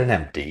dead and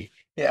empty.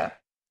 Yeah.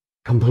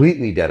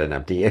 Completely dead and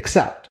empty,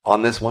 except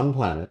on this one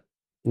planet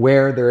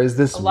where there is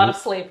this a lot of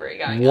slavery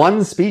going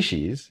on.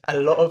 Species. A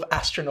lot of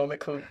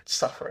astronomical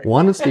suffering.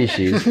 One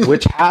species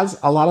which has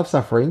a lot of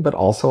suffering, but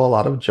also a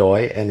lot of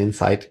joy and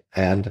insight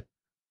and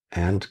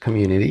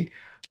community.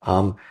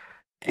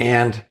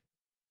 And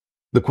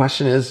the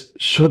question is,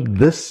 should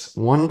this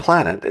one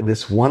planet,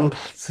 this one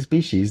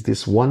species,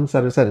 this one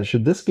set of settings,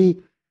 should this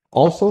be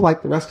also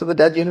like the rest of the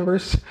dead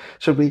universe?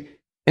 Should we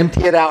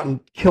empty it out and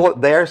kill it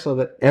there so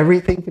that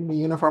everything can be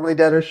uniformly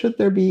dead? Or should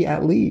there be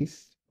at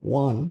least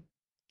one,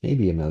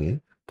 maybe a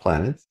million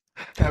planets?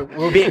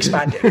 We'll be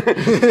expanding.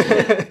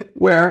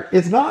 Where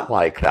it's not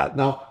like that.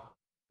 Now,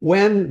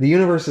 when the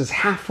universe is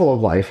half full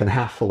of life and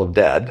half full of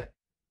dead,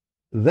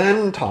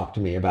 then talk to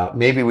me about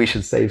maybe we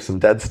should save some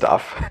dead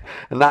stuff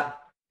and not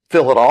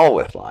fill it all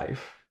with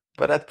life.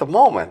 But at the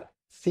moment, it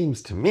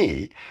seems to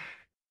me,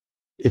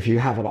 if you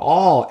have at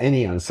all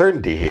any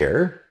uncertainty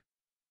here,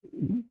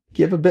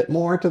 give a bit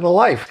more to the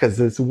life because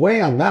it's way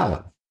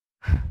unbalanced.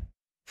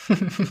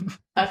 Okay,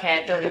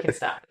 I feel we can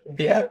stop.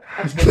 Yeah.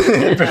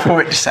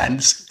 Before it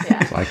descends.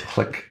 Yeah. So I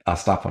click, I'll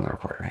stop on the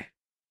record, right?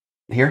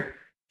 Here?